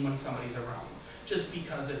breathing when somebody's around, just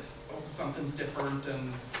because it's, oh, something's different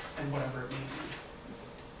and whatever it may be.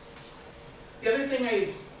 The other thing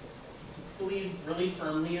I believe really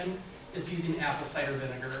firmly in is using apple cider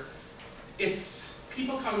vinegar.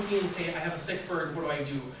 People come to me and say, I have a sick bird, what do I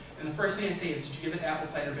do? And the first thing I say is, did you give it apple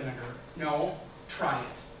cider vinegar? No, try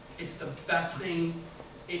it. It's the best thing.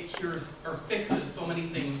 It cures or fixes so many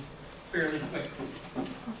things fairly quickly.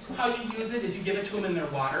 How you use it is you give it to them in their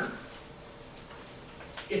water.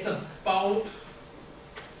 It's about,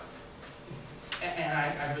 and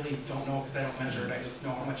I really don't know because I don't measure it, I just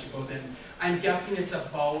know how much it goes in. I'm guessing it's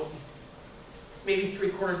about maybe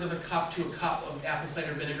 3/4 of a cup to a cup of apple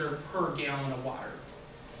cider vinegar per gallon of water.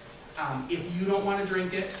 If you don't want to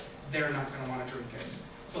drink it, they're not going to want to drink it.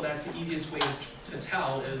 So that's the easiest way to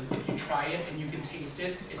tell is if you try it and you can taste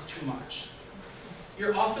it, it's too much.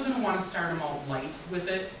 You're also going to want to start them out light with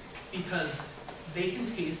it because they can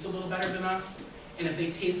taste a little better than us, and if they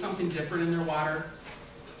taste something different in their water,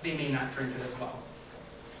 they may not drink it as well.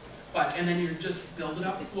 And then you just build it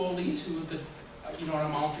up slowly to the an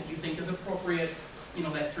amount that you think is appropriate,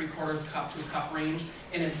 that 3/4 cup to a cup range,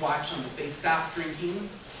 and then watch them. If they stop drinking,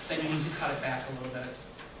 then you need to cut it back a little bit,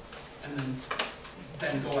 and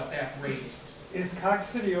then go at that rate. Is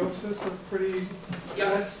coccidiosis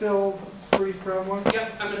Yep. that's still pretty prevalent?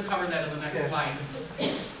 Yep, I'm going to cover that in the next slide.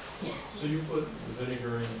 So you put the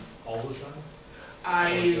vinegar in all the time?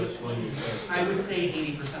 I would say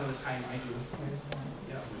 80% of the time I do.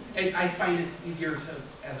 Yeah. And I find it's easier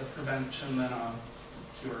as a prevention than a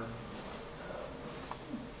cure.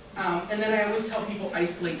 And then I always tell people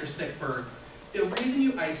isolate your sick birds. The reason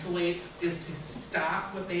you isolate is to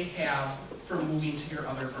stop what they have from moving to your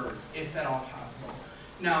other birds, if at all possible.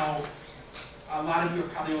 Now, a lot of you are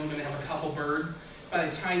probably only going to have a couple birds. By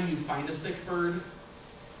the time you find a sick bird,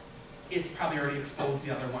 it's probably already exposed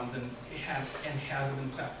the other ones and has them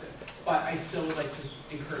infected. But I still would like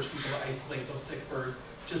to encourage people to isolate those sick birds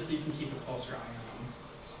just so you can keep a closer eye on them.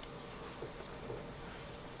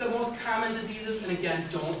 The most common diseases, and again,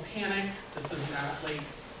 don't panic. This is not like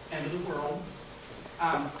end of the world.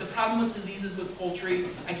 The problem with diseases with poultry,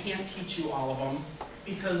 I can't teach you all of them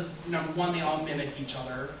because number one, they all mimic each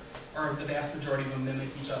other, or the vast majority of them mimic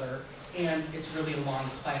each other, and it's really a long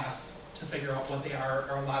class to figure out what they are,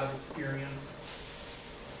 or a lot of experience.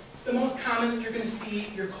 The most common that you're going to see,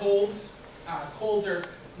 your colds. Colds are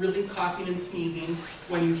really coughing and sneezing.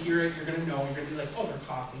 When you hear it, you're gonna know, you're gonna be like, oh, they're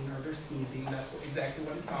coughing or they're sneezing. That's exactly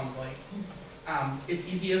what it sounds like. It's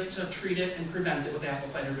easiest to treat it and prevent it with apple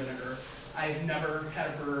cider vinegar. I've never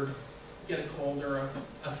had a bird get a cold or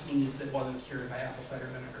a sneeze that wasn't cured by apple cider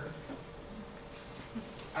vinegar.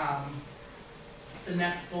 The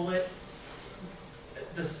next bullet,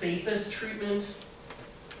 the safest treatment,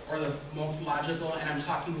 or the most logical, and I'm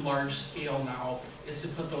talking large scale now, is to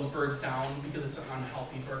put those birds down because it's an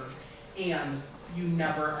unhealthy bird. And you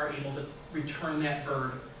never are able to return that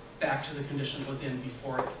bird back to the condition it was in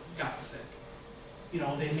before it got sick. You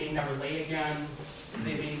know, they may never lay again,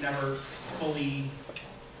 they may never fully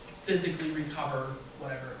physically recover,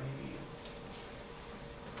 whatever it may be.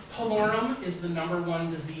 Palorum is the #1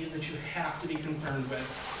 disease that you have to be concerned with.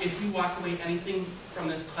 If you walk away anything from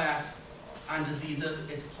this class on diseases,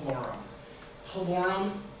 it's palorum.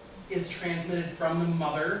 Palorum is transmitted from the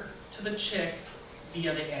mother to the chick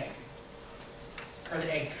via the egg, or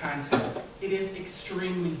the egg contents. It is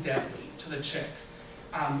extremely deadly to the chicks.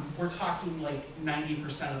 We're talking like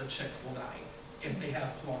 90% of the chicks will die if they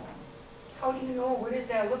have palorum. How do you know? What does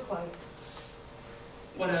that look like?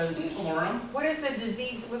 What is palorum? What does the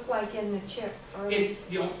disease look like in the chick?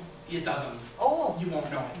 It doesn't. Oh. You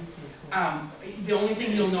won't know it. The only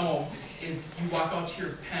thing you'll know is you walk out to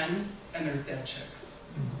your pen and there's dead chicks.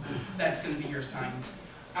 That's going to be your sign.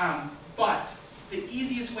 But the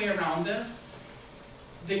easiest way around this,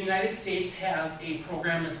 the United States has a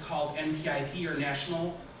program that's called NPIP, or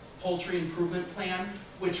National Poultry Improvement Plan,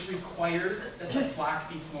 which requires that the flock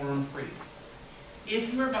be palorum free.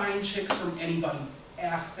 If you are buying chicks from anybody,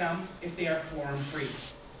 ask them if they are palorum free.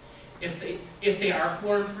 If they are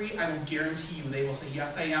palorum free, I will guarantee you they will say,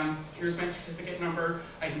 yes, I am. Here's my certificate number.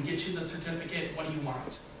 I can get you the certificate. What do you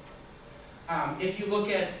want? If you look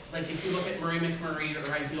at Murray McMurray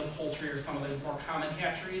or Ideal Poultry or some of the more common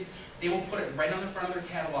hatcheries, they will put it right on the front of their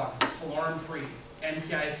catalog, palorum free,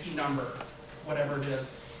 NPIP number, whatever it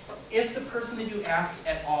is. If the person that you ask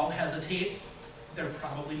at all hesitates, they're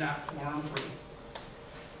probably not palorum free.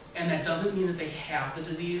 And that doesn't mean that they have the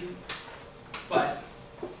disease, but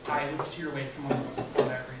I would steer away from them for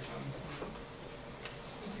that reason.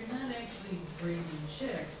 If you're not actually breeding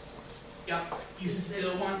chicks. Yep, you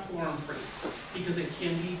still want palorum free because it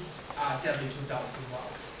can be deadly to adults as well.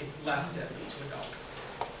 It's less deadly to adults,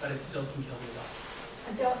 but it still can kill the adults.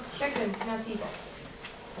 Adult chickens, not people.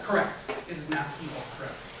 Correct. It is not people.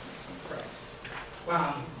 Correct.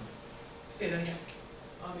 Say that again.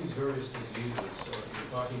 On these various diseases,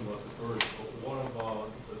 you're talking about the birds, but what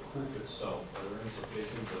about the coop itself? Are there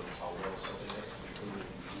implications of how well something has to be cleaned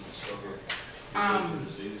to discover the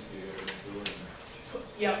disease? Do you ever do it?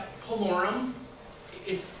 Yep, palorum,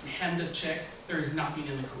 it's hen to chick. There is nothing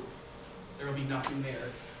in the coop. There will be nothing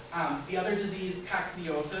there. The other disease,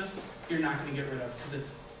 coccidiosis, you're not going to get rid of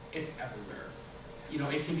because it's everywhere. You know,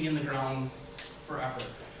 it can be in the ground forever.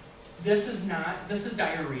 This is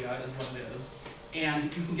diarrhea is what it is. And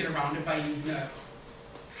you can get around it by using a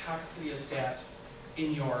coccidiostat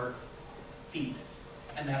in your feed.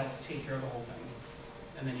 And that'll take care of the whole thing.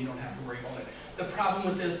 And then you don't have to worry about it. The problem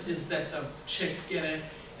with this is that the chicks get it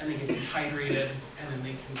and they get dehydrated and then they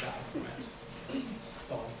can die from it.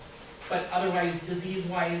 So, but otherwise,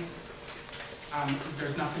 disease-wise,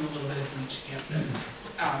 there's nothing a little bit of bleach can't fix.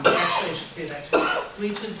 Actually, I should say that too.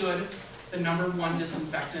 Bleach is good. The #1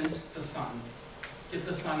 disinfectant, the sun. Get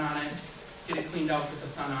the sun on it. Get it cleaned out, get the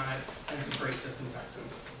sun on it, and it's a great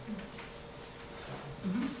disinfectant. So,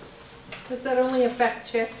 Does that only affect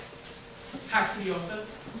chicks?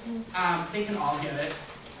 Coccidiosis, they can all get it,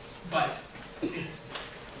 but it's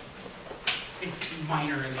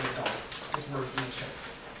minor in the adults. It's worse in the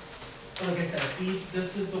chicks. But like I said, these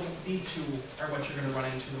two are what you're going to run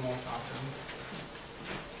into the most often.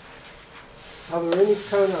 Are there any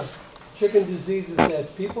kind of chicken diseases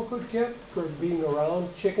that people could get for being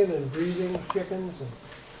around chicken and breeding chickens?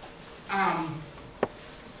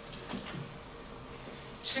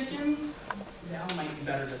 Chickens, Val might be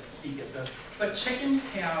better to speak at this, but chickens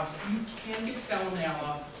you can get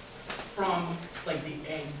salmonella from like the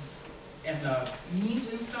eggs and the meat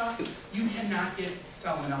and stuff. You cannot get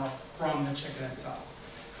salmonella from the chicken itself.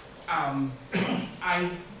 I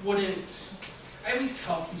always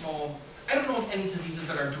tell people, I don't know of any diseases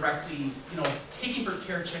that are directly, taking for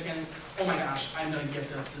care chickens, oh my gosh, I'm going to get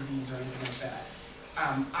this disease or anything like that.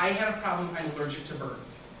 I had a problem, I'm allergic to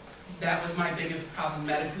birds. That was my biggest problem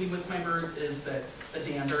medically with my birds, is that the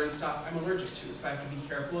dander and stuff I'm allergic to, so I have to be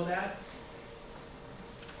careful of that.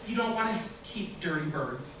 You don't want to keep dirty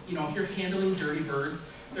birds. If you're handling dirty birds,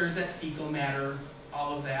 there's that fecal matter,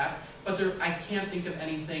 all of that, but I can't think of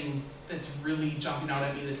anything that's really jumping out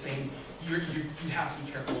at me that's saying, you have to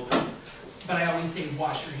be careful of this. But I always say,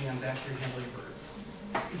 wash your hands after you handle your birds,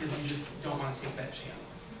 because you just don't want to take that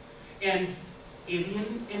chance. And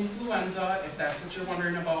avian influenza, if that's what you're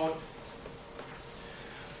wondering about,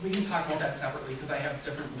 we can talk about that separately, because I have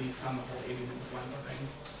different beliefs on the whole avian influenza thing.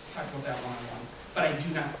 Talk about that one-on-one. But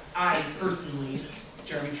I personally,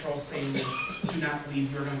 Jeremy Troll's saying this, do not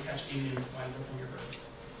believe you're going to catch avian influenza from your birds.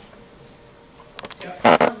 Yep.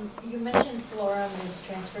 You mentioned florum is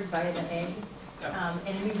transferred via the egg,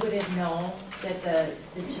 and we wouldn't know that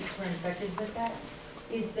the chicks were infected with that.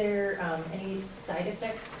 Is there any side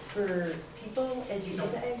effects for people as you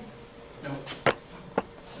eat the eggs? No.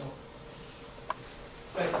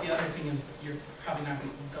 But the other thing is, you're probably not going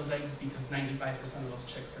to eat those eggs because 95% of those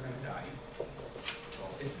chicks are going to die. So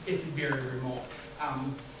it's very remote.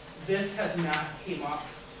 This has not came up,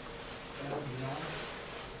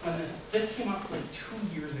 when this came up like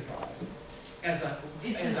 2 years ago as a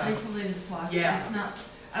isolated flock. Yeah. So it's not.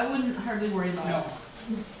 I wouldn't hardly worry about it. No,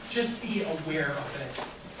 just be aware of it.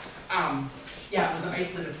 Yeah, it was an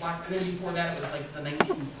isolated flock, and then before that, it was like the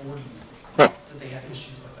 1940s that they had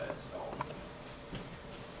issues with it. So,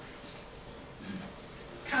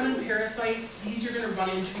 common parasites. These you're going to run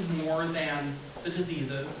into more than the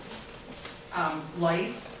diseases.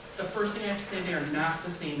 Lice. The first thing I have to say, they are not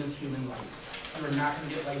the same as human lice. You're not going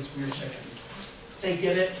to get lice from your chickens. They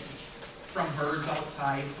get it from birds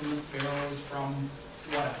outside, from the sparrows, from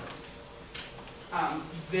whatever.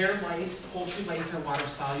 Their lice, poultry lice, are water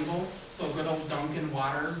soluble, so a good old dunk in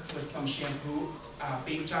water with some shampoo. I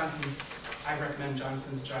recommend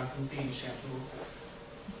Johnson's baby shampoo.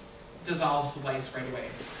 Dissolves the lice right away.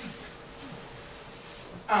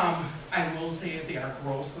 I will say that they are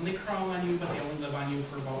gross when they crawl on you, but they only live on you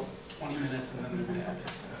for about 20 minutes and then they're dead.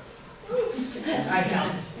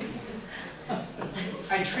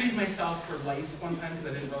 I treated myself for lice one time because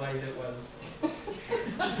I didn't realize it was. Do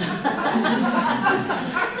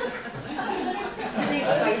they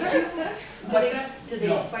fight you? What's that? Do they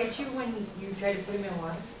No. fight you when you try to put them in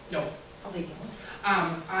water? No. Oh, they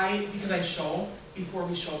don't. Because I show, before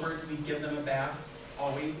we show birds, we give them a bath,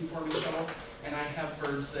 always before we show, and I have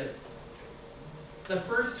birds that, the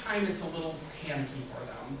first time it's a little panicky for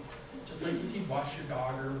them, just like if you wash your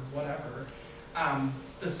dog or whatever.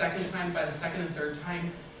 The second time, by the second and third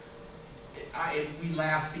time, we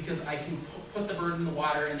laugh because I can put the bird in the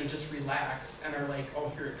water and they just relax and are like, oh,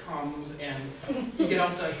 here it comes, and you get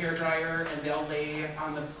out the hairdryer and they'll lay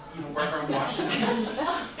on the, wherever I'm washing them.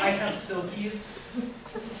 I have silkies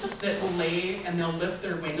that will lay and they'll lift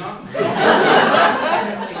their wing up. And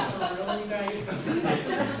I'm like, for real, you guys?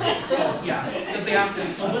 So yeah, the bath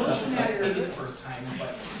is a little traumatic maybe the first time,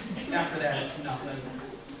 but after that it's nothing.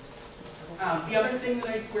 The other thing that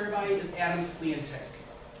I swear by is Adam's flea and tick.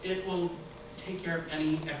 It will take care of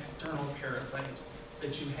any external parasite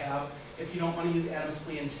that you have. If you don't want to use Adam's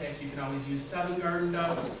flea and tick, you can always use 7 garden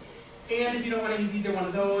dust. And if you don't want to use either one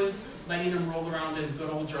of those, letting them roll around in good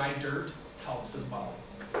old dry dirt helps as well.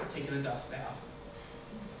 Taking a dust bath.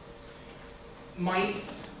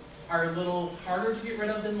 Mites are a little harder to get rid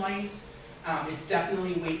of than lice. It's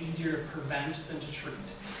definitely way easier to prevent than to treat.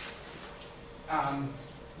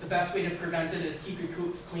 The best way to prevent it is keep your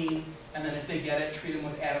coops clean, and then if they get it, treat them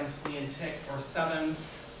with Adam's flea and tick or 7.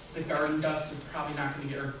 The garden dust is probably not going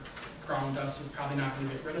to get, or ground dust is probably not going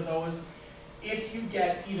to get rid of those. If you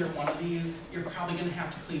get either one of these, you're probably going to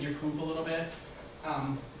have to clean your coop a little bit.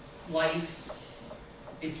 Lice,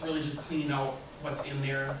 it's really just cleaning out what's in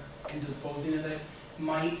there and disposing of it.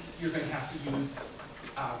 Mites, you're going to have to use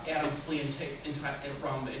Adam's flea and tick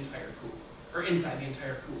around the entire coop, or inside the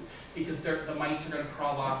entire coop, because the mites are going to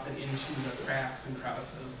crawl off and into the cracks and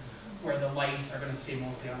crevices, where the lice are going to stay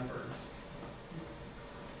mostly on birds.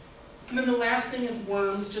 And then the last thing is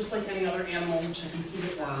worms. Just like any other animal, chickens can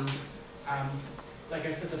get worms. Like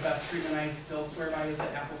I said, the best treatment I still swear by is the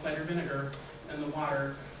apple cider vinegar in the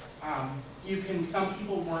water. Some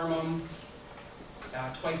people worm them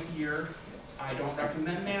twice a year. I don't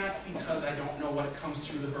recommend that because I don't know what comes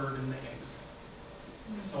through the bird and the eggs.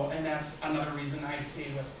 So, and that's another reason I stay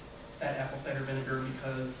with that apple cider vinegar,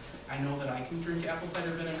 because I know that I can drink apple cider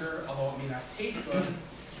vinegar, although it may not taste good,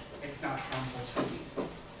 it's not harmful to me.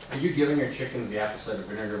 Are you giving your chickens the apple cider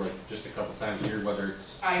vinegar like just a couple times a year, whether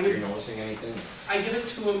it's you're noticing anything? I give it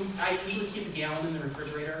to them. I usually keep a gallon in the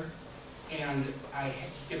refrigerator, and I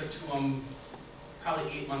give it to them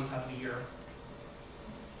probably 8 months out of the year.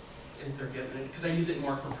 Is they're getting it, because I use it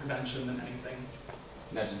more for prevention than anything.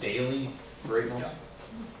 And that's daily for 8 months?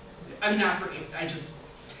 Yeah. I'm not for 8.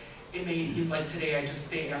 It may be like today.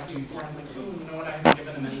 They asked me before. I'm like, oh, you know what? I haven't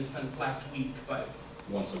given them any since last week, but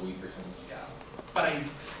once a week or something. Yeah, but yeah.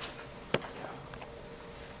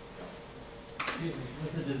 Excuse me,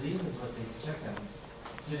 with the diseases with these chickens,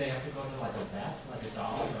 do they have to go to like a vet, like a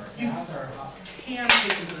dog or a cat, or how? Can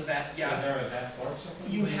take them to the vet, yes. Is there a vet for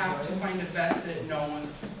chickens? You have to find a vet that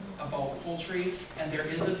knows about poultry, and there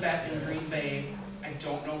is a vet in Green Bay. I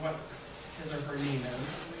don't know what his or her name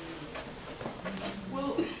is.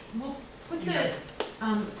 We'll put the,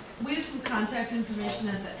 we have some contact information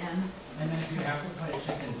at the end. And then if you have to put a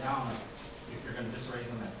chicken down, if you're gonna just raise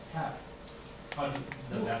them as pets, how do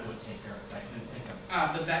the vet would take care of it? I couldn't think of.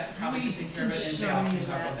 The vet probably can take care of it, and Val can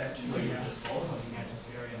talk about that too. So you Yeah. dispose them, you can't just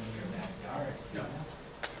bury them in your backyard. No.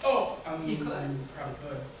 Oh, You could. Probably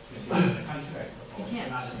could. You can in the country, I suppose. You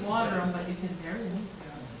can't not in the slaughter city. them, but you can bury them.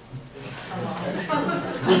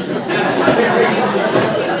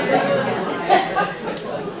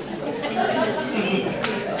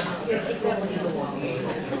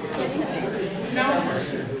 Now,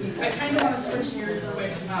 I kind of want to switch gears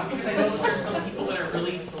quick because I know that there's some people that are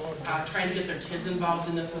really trying to get their kids involved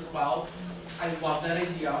in this as well. I love that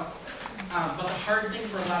idea. But the hard thing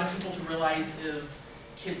for a lot of people to realize is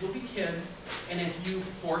kids will be kids, and if you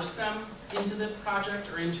force them into this project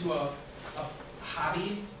or into a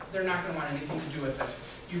hobby, they're not going to want anything to do with it.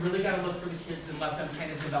 You really got to look for the kids and let them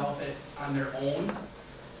kind of develop it on their own.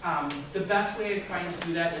 The best way I find to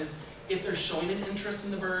do that is if they're showing an interest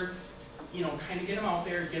in the birds, you know, kind of get them out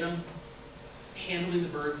there, get them handling the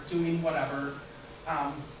birds, doing whatever.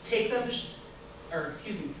 Take them to,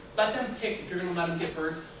 let them pick, if you're going to let them get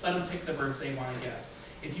birds, let them pick the birds they want to get.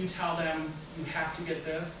 If you tell them you have to get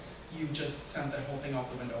this, you've just sent that whole thing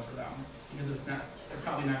out the window for them. Because it's not, they're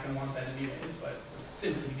probably not going to want that anyways, but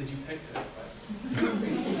simply because you picked it.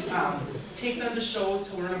 But, take them to shows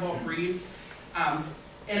to learn about breeds.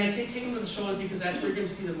 And I say take them to the shows because that's where you're going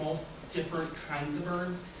to see the most different kinds of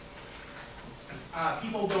birds.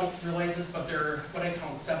 People don't realize this, but there are what I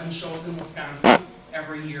count 7 shows in Wisconsin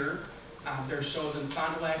every year. There's shows in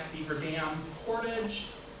Fond du Lac, Beaver Dam, Portage.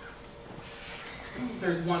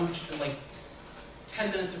 There's one like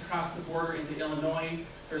 10 minutes across the border into Illinois.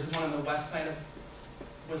 There's one on the west side of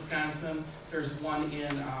Wisconsin. There's one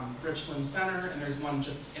in Richland Center, and there's one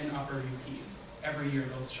just in Upper UP. Every year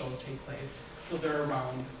those shows take place, so they're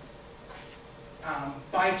around.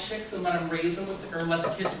 Buy chicks and let them raise them, or let the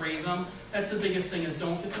kids raise them. That's the biggest thing is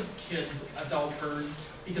don't get the kids adult birds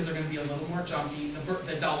because they're going to be a little more jumpy.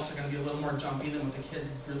 The adults are going to be a little more jumpy than what the kids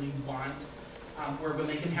really want. Where when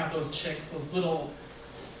they can have those chicks, those little,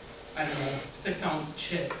 I don't know, 6-ounce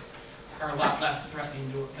chicks are a lot less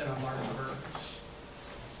threatening than a larger bird.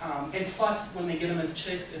 And plus, when they get them as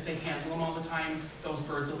chicks, if they handle them all the time, those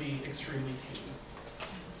birds will be extremely tame.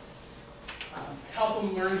 Help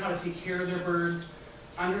them learn how to take care of their birds,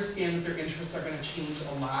 understand that their interests are going to change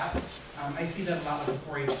a lot. I see that a lot with the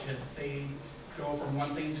 4-H kids. They go from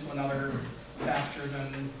one thing to another faster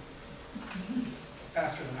than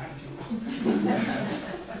I do.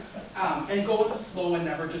 And go with the flow and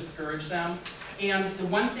never discourage them. And the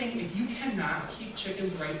one thing, if you cannot keep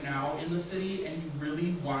chickens right now in the city and you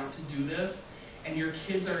really want to do this, and your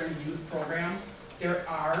kids are in a youth program, there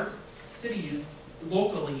are cities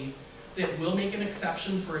locally that will make an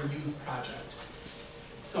exception for a youth project.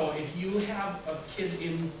 So if you have a kid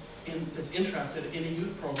that's interested in a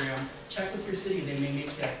youth program, check with your city. They may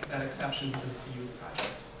make that exception because it's a youth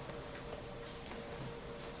project.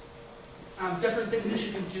 Different things that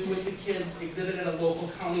you can do with the kids: exhibit at a local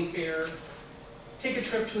county fair, take a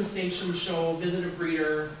trip to a sanctioned show, visit a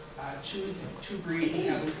breeder, choose 2 breeds and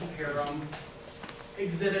have them compare them,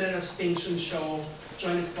 exhibit at a sanctioned show,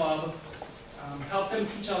 join a club, help them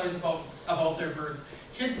teach others about their birds.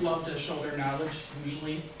 Kids love to show their knowledge,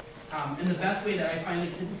 usually. And the best way that I find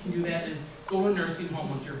that kids can do that is go to a nursing home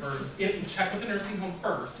with your birds. Check with the nursing home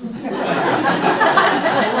first. But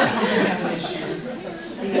have an issue.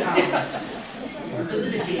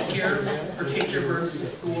 Visit a daycare or take your birds to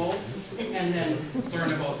school and then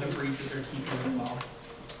learn about the breeds that they're keeping as well.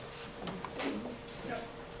 Yep.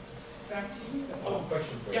 Back to you. Oh,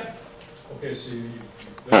 question for you. Yep. Okay, so you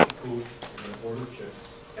got the coop, you're going to order chicks.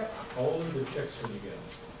 Yep. How old are the chicks when you get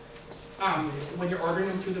them? When you're ordering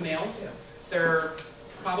them through the mail, Yeah. they're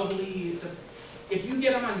probably, if you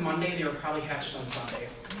get them on Monday, they were probably hatched on Sunday.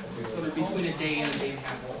 Okay. So they're between a day and a day and a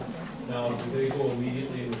half old. Now, do they go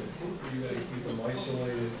immediately into the coop, or you got to keep them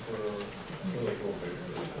isolated for they go bigger?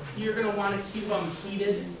 You're going to want to keep them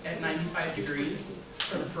heated at 95 degrees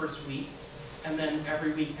for the first week. And then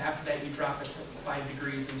every week after that, you drop it to 5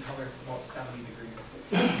 degrees until it's about 70 degrees.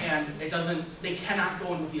 And they cannot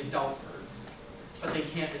go in with the adult birds, but they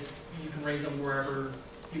can't, you can raise them wherever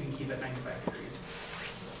you can keep at 95 degrees.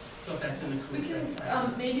 So So if that's in the We coop, can that's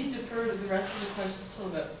fine. maybe defer the rest of the questions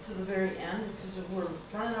to the very end, because we're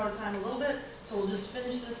running out of time a little bit. So we'll just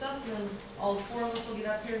finish this up, and then all four of us will get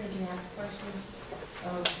up here and we can ask questions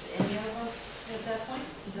of any of us at that point.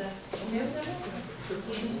 Is that okay with everyone?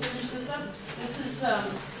 Please finish this up. This is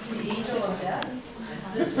the angel of death.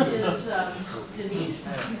 This is Denise.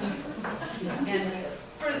 And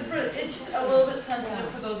it's a little bit sensitive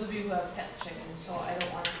for those of you who have pet chickens, so I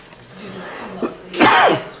don't want to do this too lovely.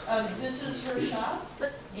 This is her shop,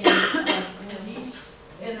 and Denise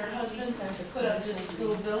and her husband put up this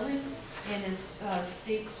little building, and it's a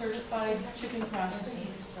state certified chicken processing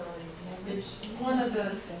facility. It's one of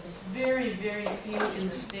the very, very few in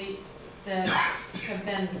the state that have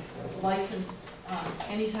been licensed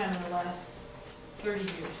anytime in the last 30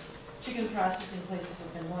 years. Chicken processing places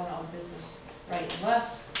have been run out of business right and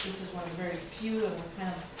left. This is one of the very few, and we're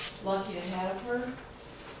kind of lucky to have her.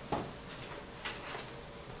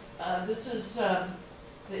 This is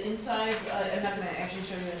the inside. I'm not going to actually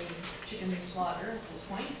show you any chicken slaughter at this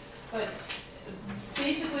point, but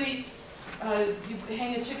basically you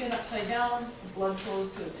hang a chicken upside down, the blood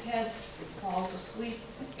flows to its head, it falls asleep,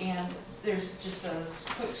 and there's just a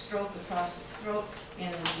quick stroke across its throat,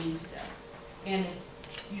 and it bleeds to death. And it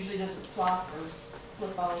usually doesn't flop or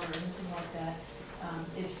flip out or anything like that.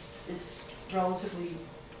 It's relatively,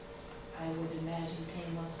 I would imagine,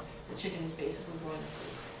 painless. The chicken is basically going to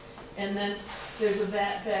sleep. And then there's a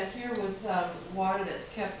vat back here with water that's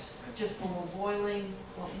kept just below boiling,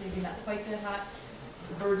 well, maybe not quite that hot.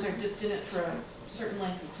 The birds are dipped in it for a certain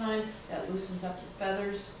length of time. That loosens up the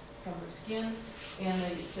feathers from the skin, and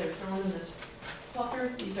they're thrown in this plucker.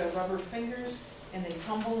 These are rubber fingers, and they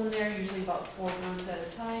tumble in there, usually about 4 birds at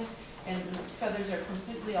a time, and the feathers are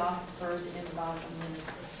completely off the bird in about a minute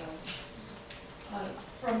or so.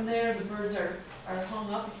 From there, the birds are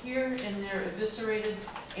hung up here, and they're eviscerated,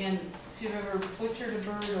 and if you've ever butchered a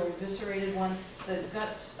bird or eviscerated one, the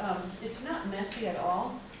guts, it's not messy at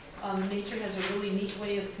all. Nature has a really neat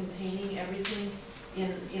way of containing everything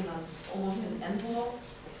in almost an envelope,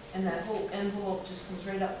 and that whole envelope just comes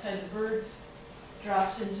right outside the bird,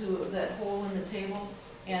 drops into that hole in the table,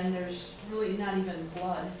 and there's really not even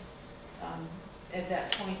blood. At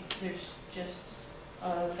that point, there's just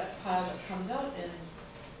a gut pile that comes out, and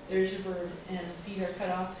there's your bird, and the feet are cut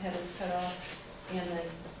off, head is cut off, and then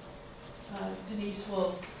Denise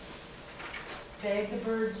will bag the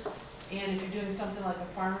birds, and if you're doing something like a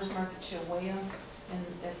farmer's market, she'll weigh them, and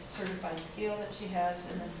that's a certified scale that she has,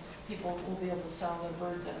 and then people will be able to sell their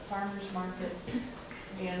birds at a farmer's market.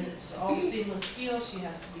 And it's all stainless steel. She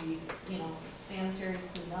has to be, sanitary,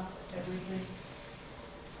 clean up everything.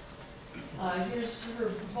 Here's her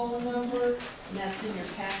phone number, and that's in your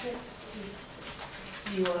packet.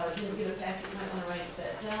 If you didn't get a packet, you might want to write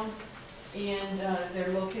that down. And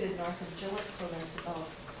they're located north of Gillett, so that's about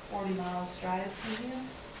 40 miles drive from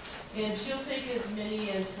here. And she'll take as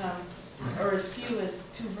many as, or as few as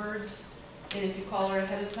 2 birds. And if you call her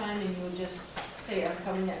ahead of time and you would just say, I'm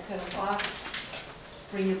coming at 10 o'clock,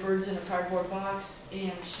 bring your birds in a cardboard box,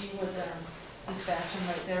 and she would dispatch them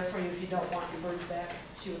right there for you. If you don't want your birds back,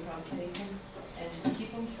 she would probably take them and just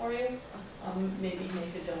keep them for you. Maybe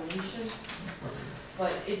make a donation.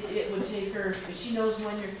 But it would take her, if she knows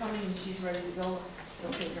when you're coming and she's ready to go,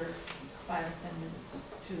 it'll take her 5 or 10 minutes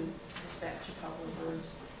to dispatch a couple of birds.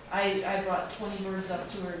 I brought 20 birds up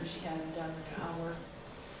to her, and she had them done in an hour.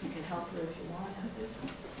 You can help her if you want to.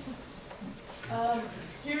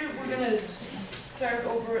 Here we're going to start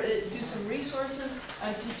over, do some resources.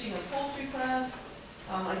 I'm teaching a poultry class.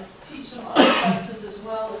 I teach some other classes as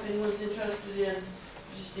well if anyone's interested in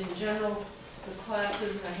just in general the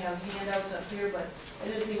classes. I have handouts up here, but I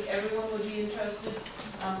didn't think everyone would be interested.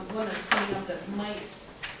 One that's coming up that might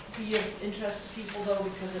be of interest to people though,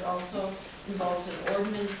 because it also involves an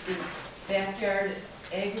ordinance, is backyard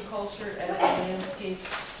agriculture, edible landscapes,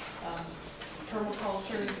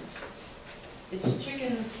 permaculture. It's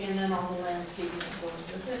chickens and then all the landscaping that goes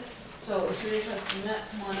with it. So if you're interested in that,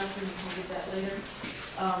 come on up and you can get that later.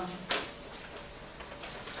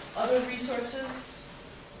 Other resources.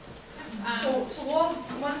 So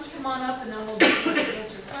why don't you come on up and then we'll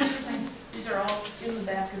answer questions. These are all in the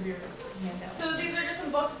back of your handout. So these are just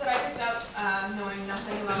some books that I picked up, knowing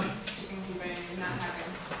nothing about chicken keeping, not having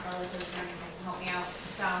relatives or anything to help me out.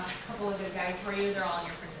 So a couple of good guides for you. They're all on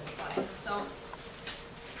your printed slides. So.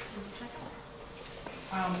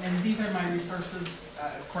 And these are my resources.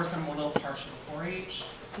 Of course, I'm a little partial to 4-H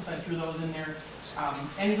because I threw those in there.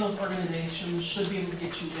 Any of those organizations should be able to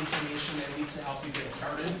get you information at least to help you get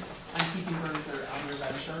started on keeping birds or on your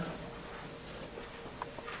venture.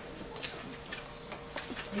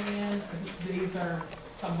 And these are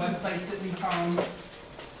some websites that we found.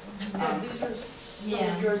 Yeah, these are some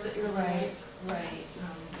Yeah. of yours that you're Right, right.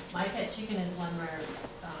 My pet chicken is one where,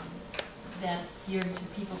 that's geared to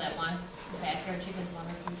people that want backyard chickens, 1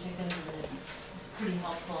 or 2 chickens, and it's pretty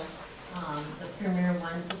helpful. The Premier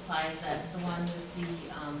One supplies, that's the one with the,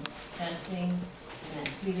 fencing, and then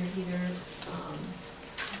sweeter heater,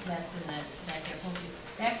 that's in that backyard poultry.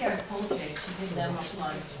 Backyard Poultry, she did them a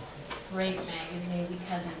plug. Great magazine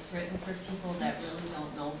because it's written for people that really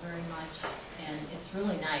don't know very much, and it's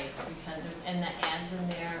really nice because there's, and the ads in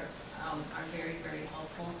there are very, very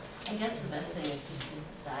helpful. I guess the best thing is just to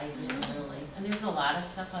dive in really, and there's a lot of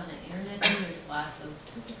stuff on the internet, and there's lots of,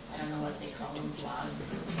 I don't know what they call them,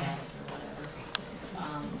 blogs or chats or whatever,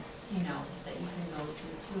 you know, that you can go to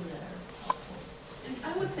too that are helpful. And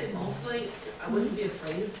I would say mostly, I wouldn't be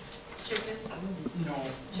afraid of chickens. No.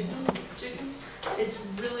 Chickens. It's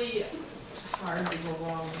really hard to go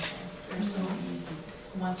wrong with them. They're so easy.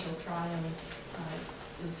 Once you'll try them,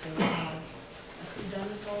 you'll say, wow, I could have done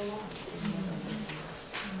this all along.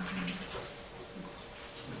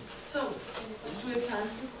 So, do we have time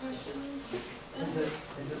for questions? Is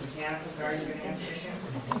the botanical garden gonna have chickens?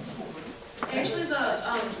 Actually, the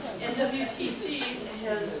NWTC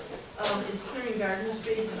is clearing garden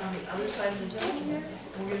space on the other side of the town here.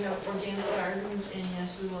 And we're gonna have organic gardens, and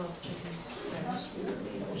yes, we will have chickens.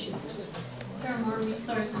 There are more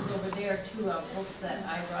resources over there too, books that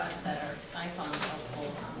I brought that are, I found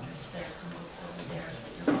helpful. There are some books over there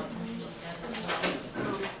that you're welcome to look at as well.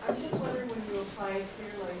 I'm just wondering, when you apply for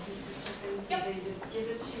your license for chickens, do they just give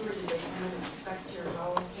it to you, or do they come and inspect your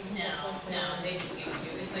house and stuff like that? No, they just give it to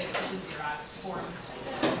you. It's like a Xerox form.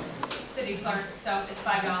 City clerk, so it's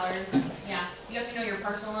 $5. Yeah, you have to know your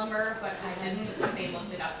personal number, but I didn't. They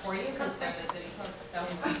looked it up for you because they're the city clerk, so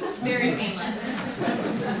it's very painless.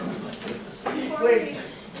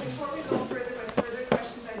 Before we go further with further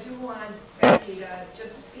questions, I do want Becky to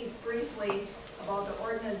just speak briefly about the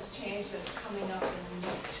ordinance change that's coming up in.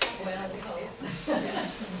 Well, we hope.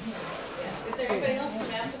 Is there anybody else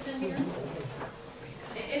with applicant here?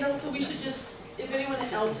 And also, we should just, if anyone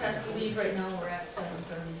else has to leave right now, we're at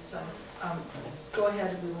 7:30, so, go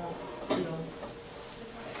ahead, we won't, you know.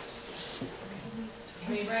 I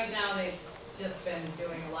mean, right now, they've just been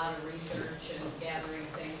doing a lot of research and gathering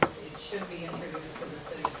things. It should be introduced to the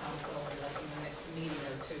city council like in the next meeting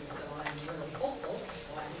or two, so I'm really hopeful,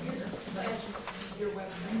 so I'm here. Your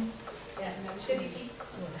website? Yes, City Peaks.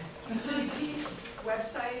 City Peaks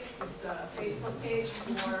website, it's the Facebook page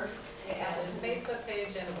for. Yeah, there's a Facebook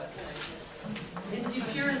page and a website. And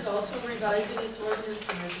DePere is also revising its ordinance,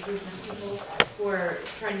 and there's a group of people who are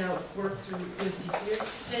trying to work through with DePere.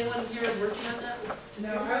 Is anyone here working on that?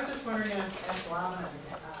 No, I was just wondering if Lana,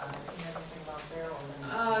 you know anything about their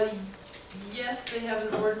ordinance? Yes, they have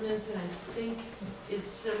an ordinance, and I think it's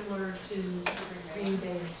similar to Green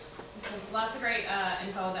Bay's. Lots of great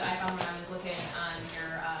info that I found when I was looking on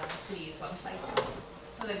your city's website.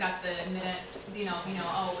 So they've got the minutes, you know,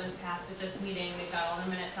 oh, it was passed at this meeting, they've got all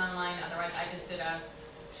the minutes online. Otherwise, I just did a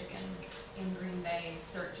chicken in Green Bay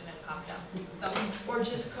search and it popped up. So, or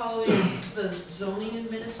just calling the zoning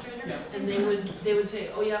administrator, and they would say,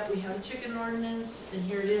 oh yeah, we have a chicken ordinance, and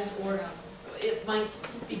here it is. Or it might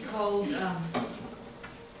be called a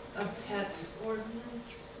pet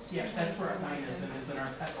ordinance. Yeah, that's where mine is in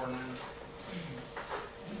our pet ordinance.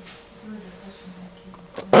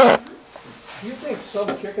 Do you think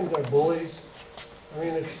some chickens are bullies? I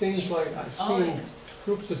mean, it seems like I've seen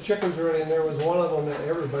groups of chickens already, and there was one of them that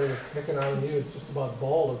everybody was picking on. He was just about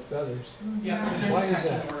bald of feathers. Yeah, why is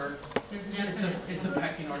that? Order. It's a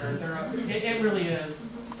pecking order. It really is.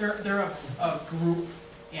 They're a group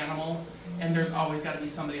animal, and there's always got to be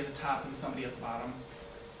somebody at the top and somebody at the bottom.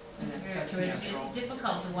 That's very true. It's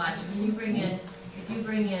difficult to watch. If you bring in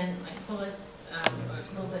like pullets, a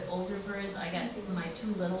little bit older birds, I got my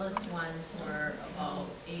 2 littlest ones were about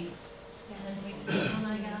 8, 10 weeks when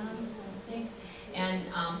I got them, I think. And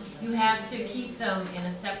you have to keep them in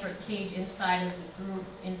a separate cage inside of the group,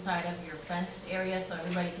 inside of your fenced area, so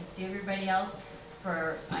everybody can see everybody else.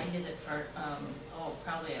 I did it for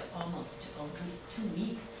probably almost 2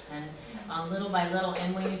 weeks, and little by little.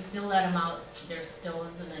 And when you still let them out, there still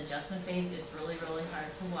is an adjustment phase. It's really, really hard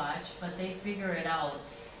to watch, but they figure it out.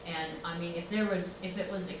 And I mean, if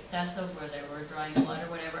it was excessive or they were drawing blood or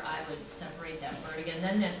whatever, I would separate that bird again.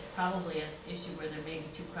 Then that's probably an issue where they're maybe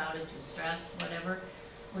too crowded, too stressed, whatever.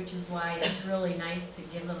 Which is why it's really nice to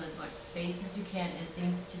give them as much space as you can and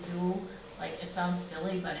things to do. Like, it sounds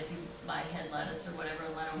silly, but if you buy head lettuce or whatever,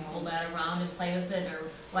 let them roll that around and play with it. Or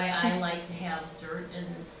why I like to have dirt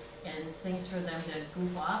and things for them to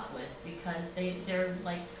goof off with, because they're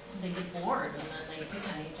like they get bored and then they pick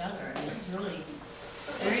on each other, and it's really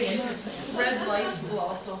very interesting. Red lights will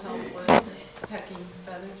also help with pecking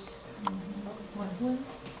feathers.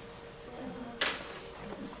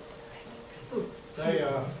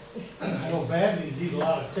 I know baddies eat a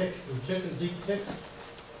lot of ticks. Do chickens eat ticks?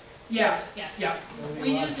 Yeah, Yes. yeah.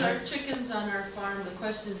 We use our chickens on our farm, the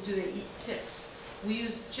question is, do they eat ticks? We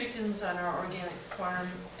use chickens on our organic farm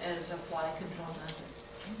as a fly control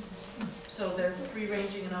method. So they're free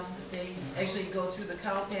ranging enough that they actually go through the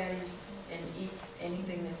cow patties and eat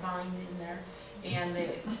anything they find in there. And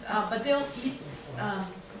they, but they'll eat,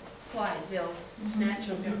 flies, they'll snatch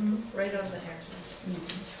them right out of the hairs.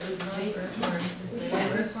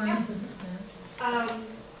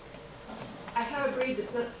 I have a breed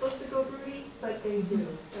that's not supposed to go broody, but they do,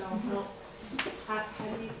 so, no. How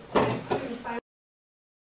do you, 105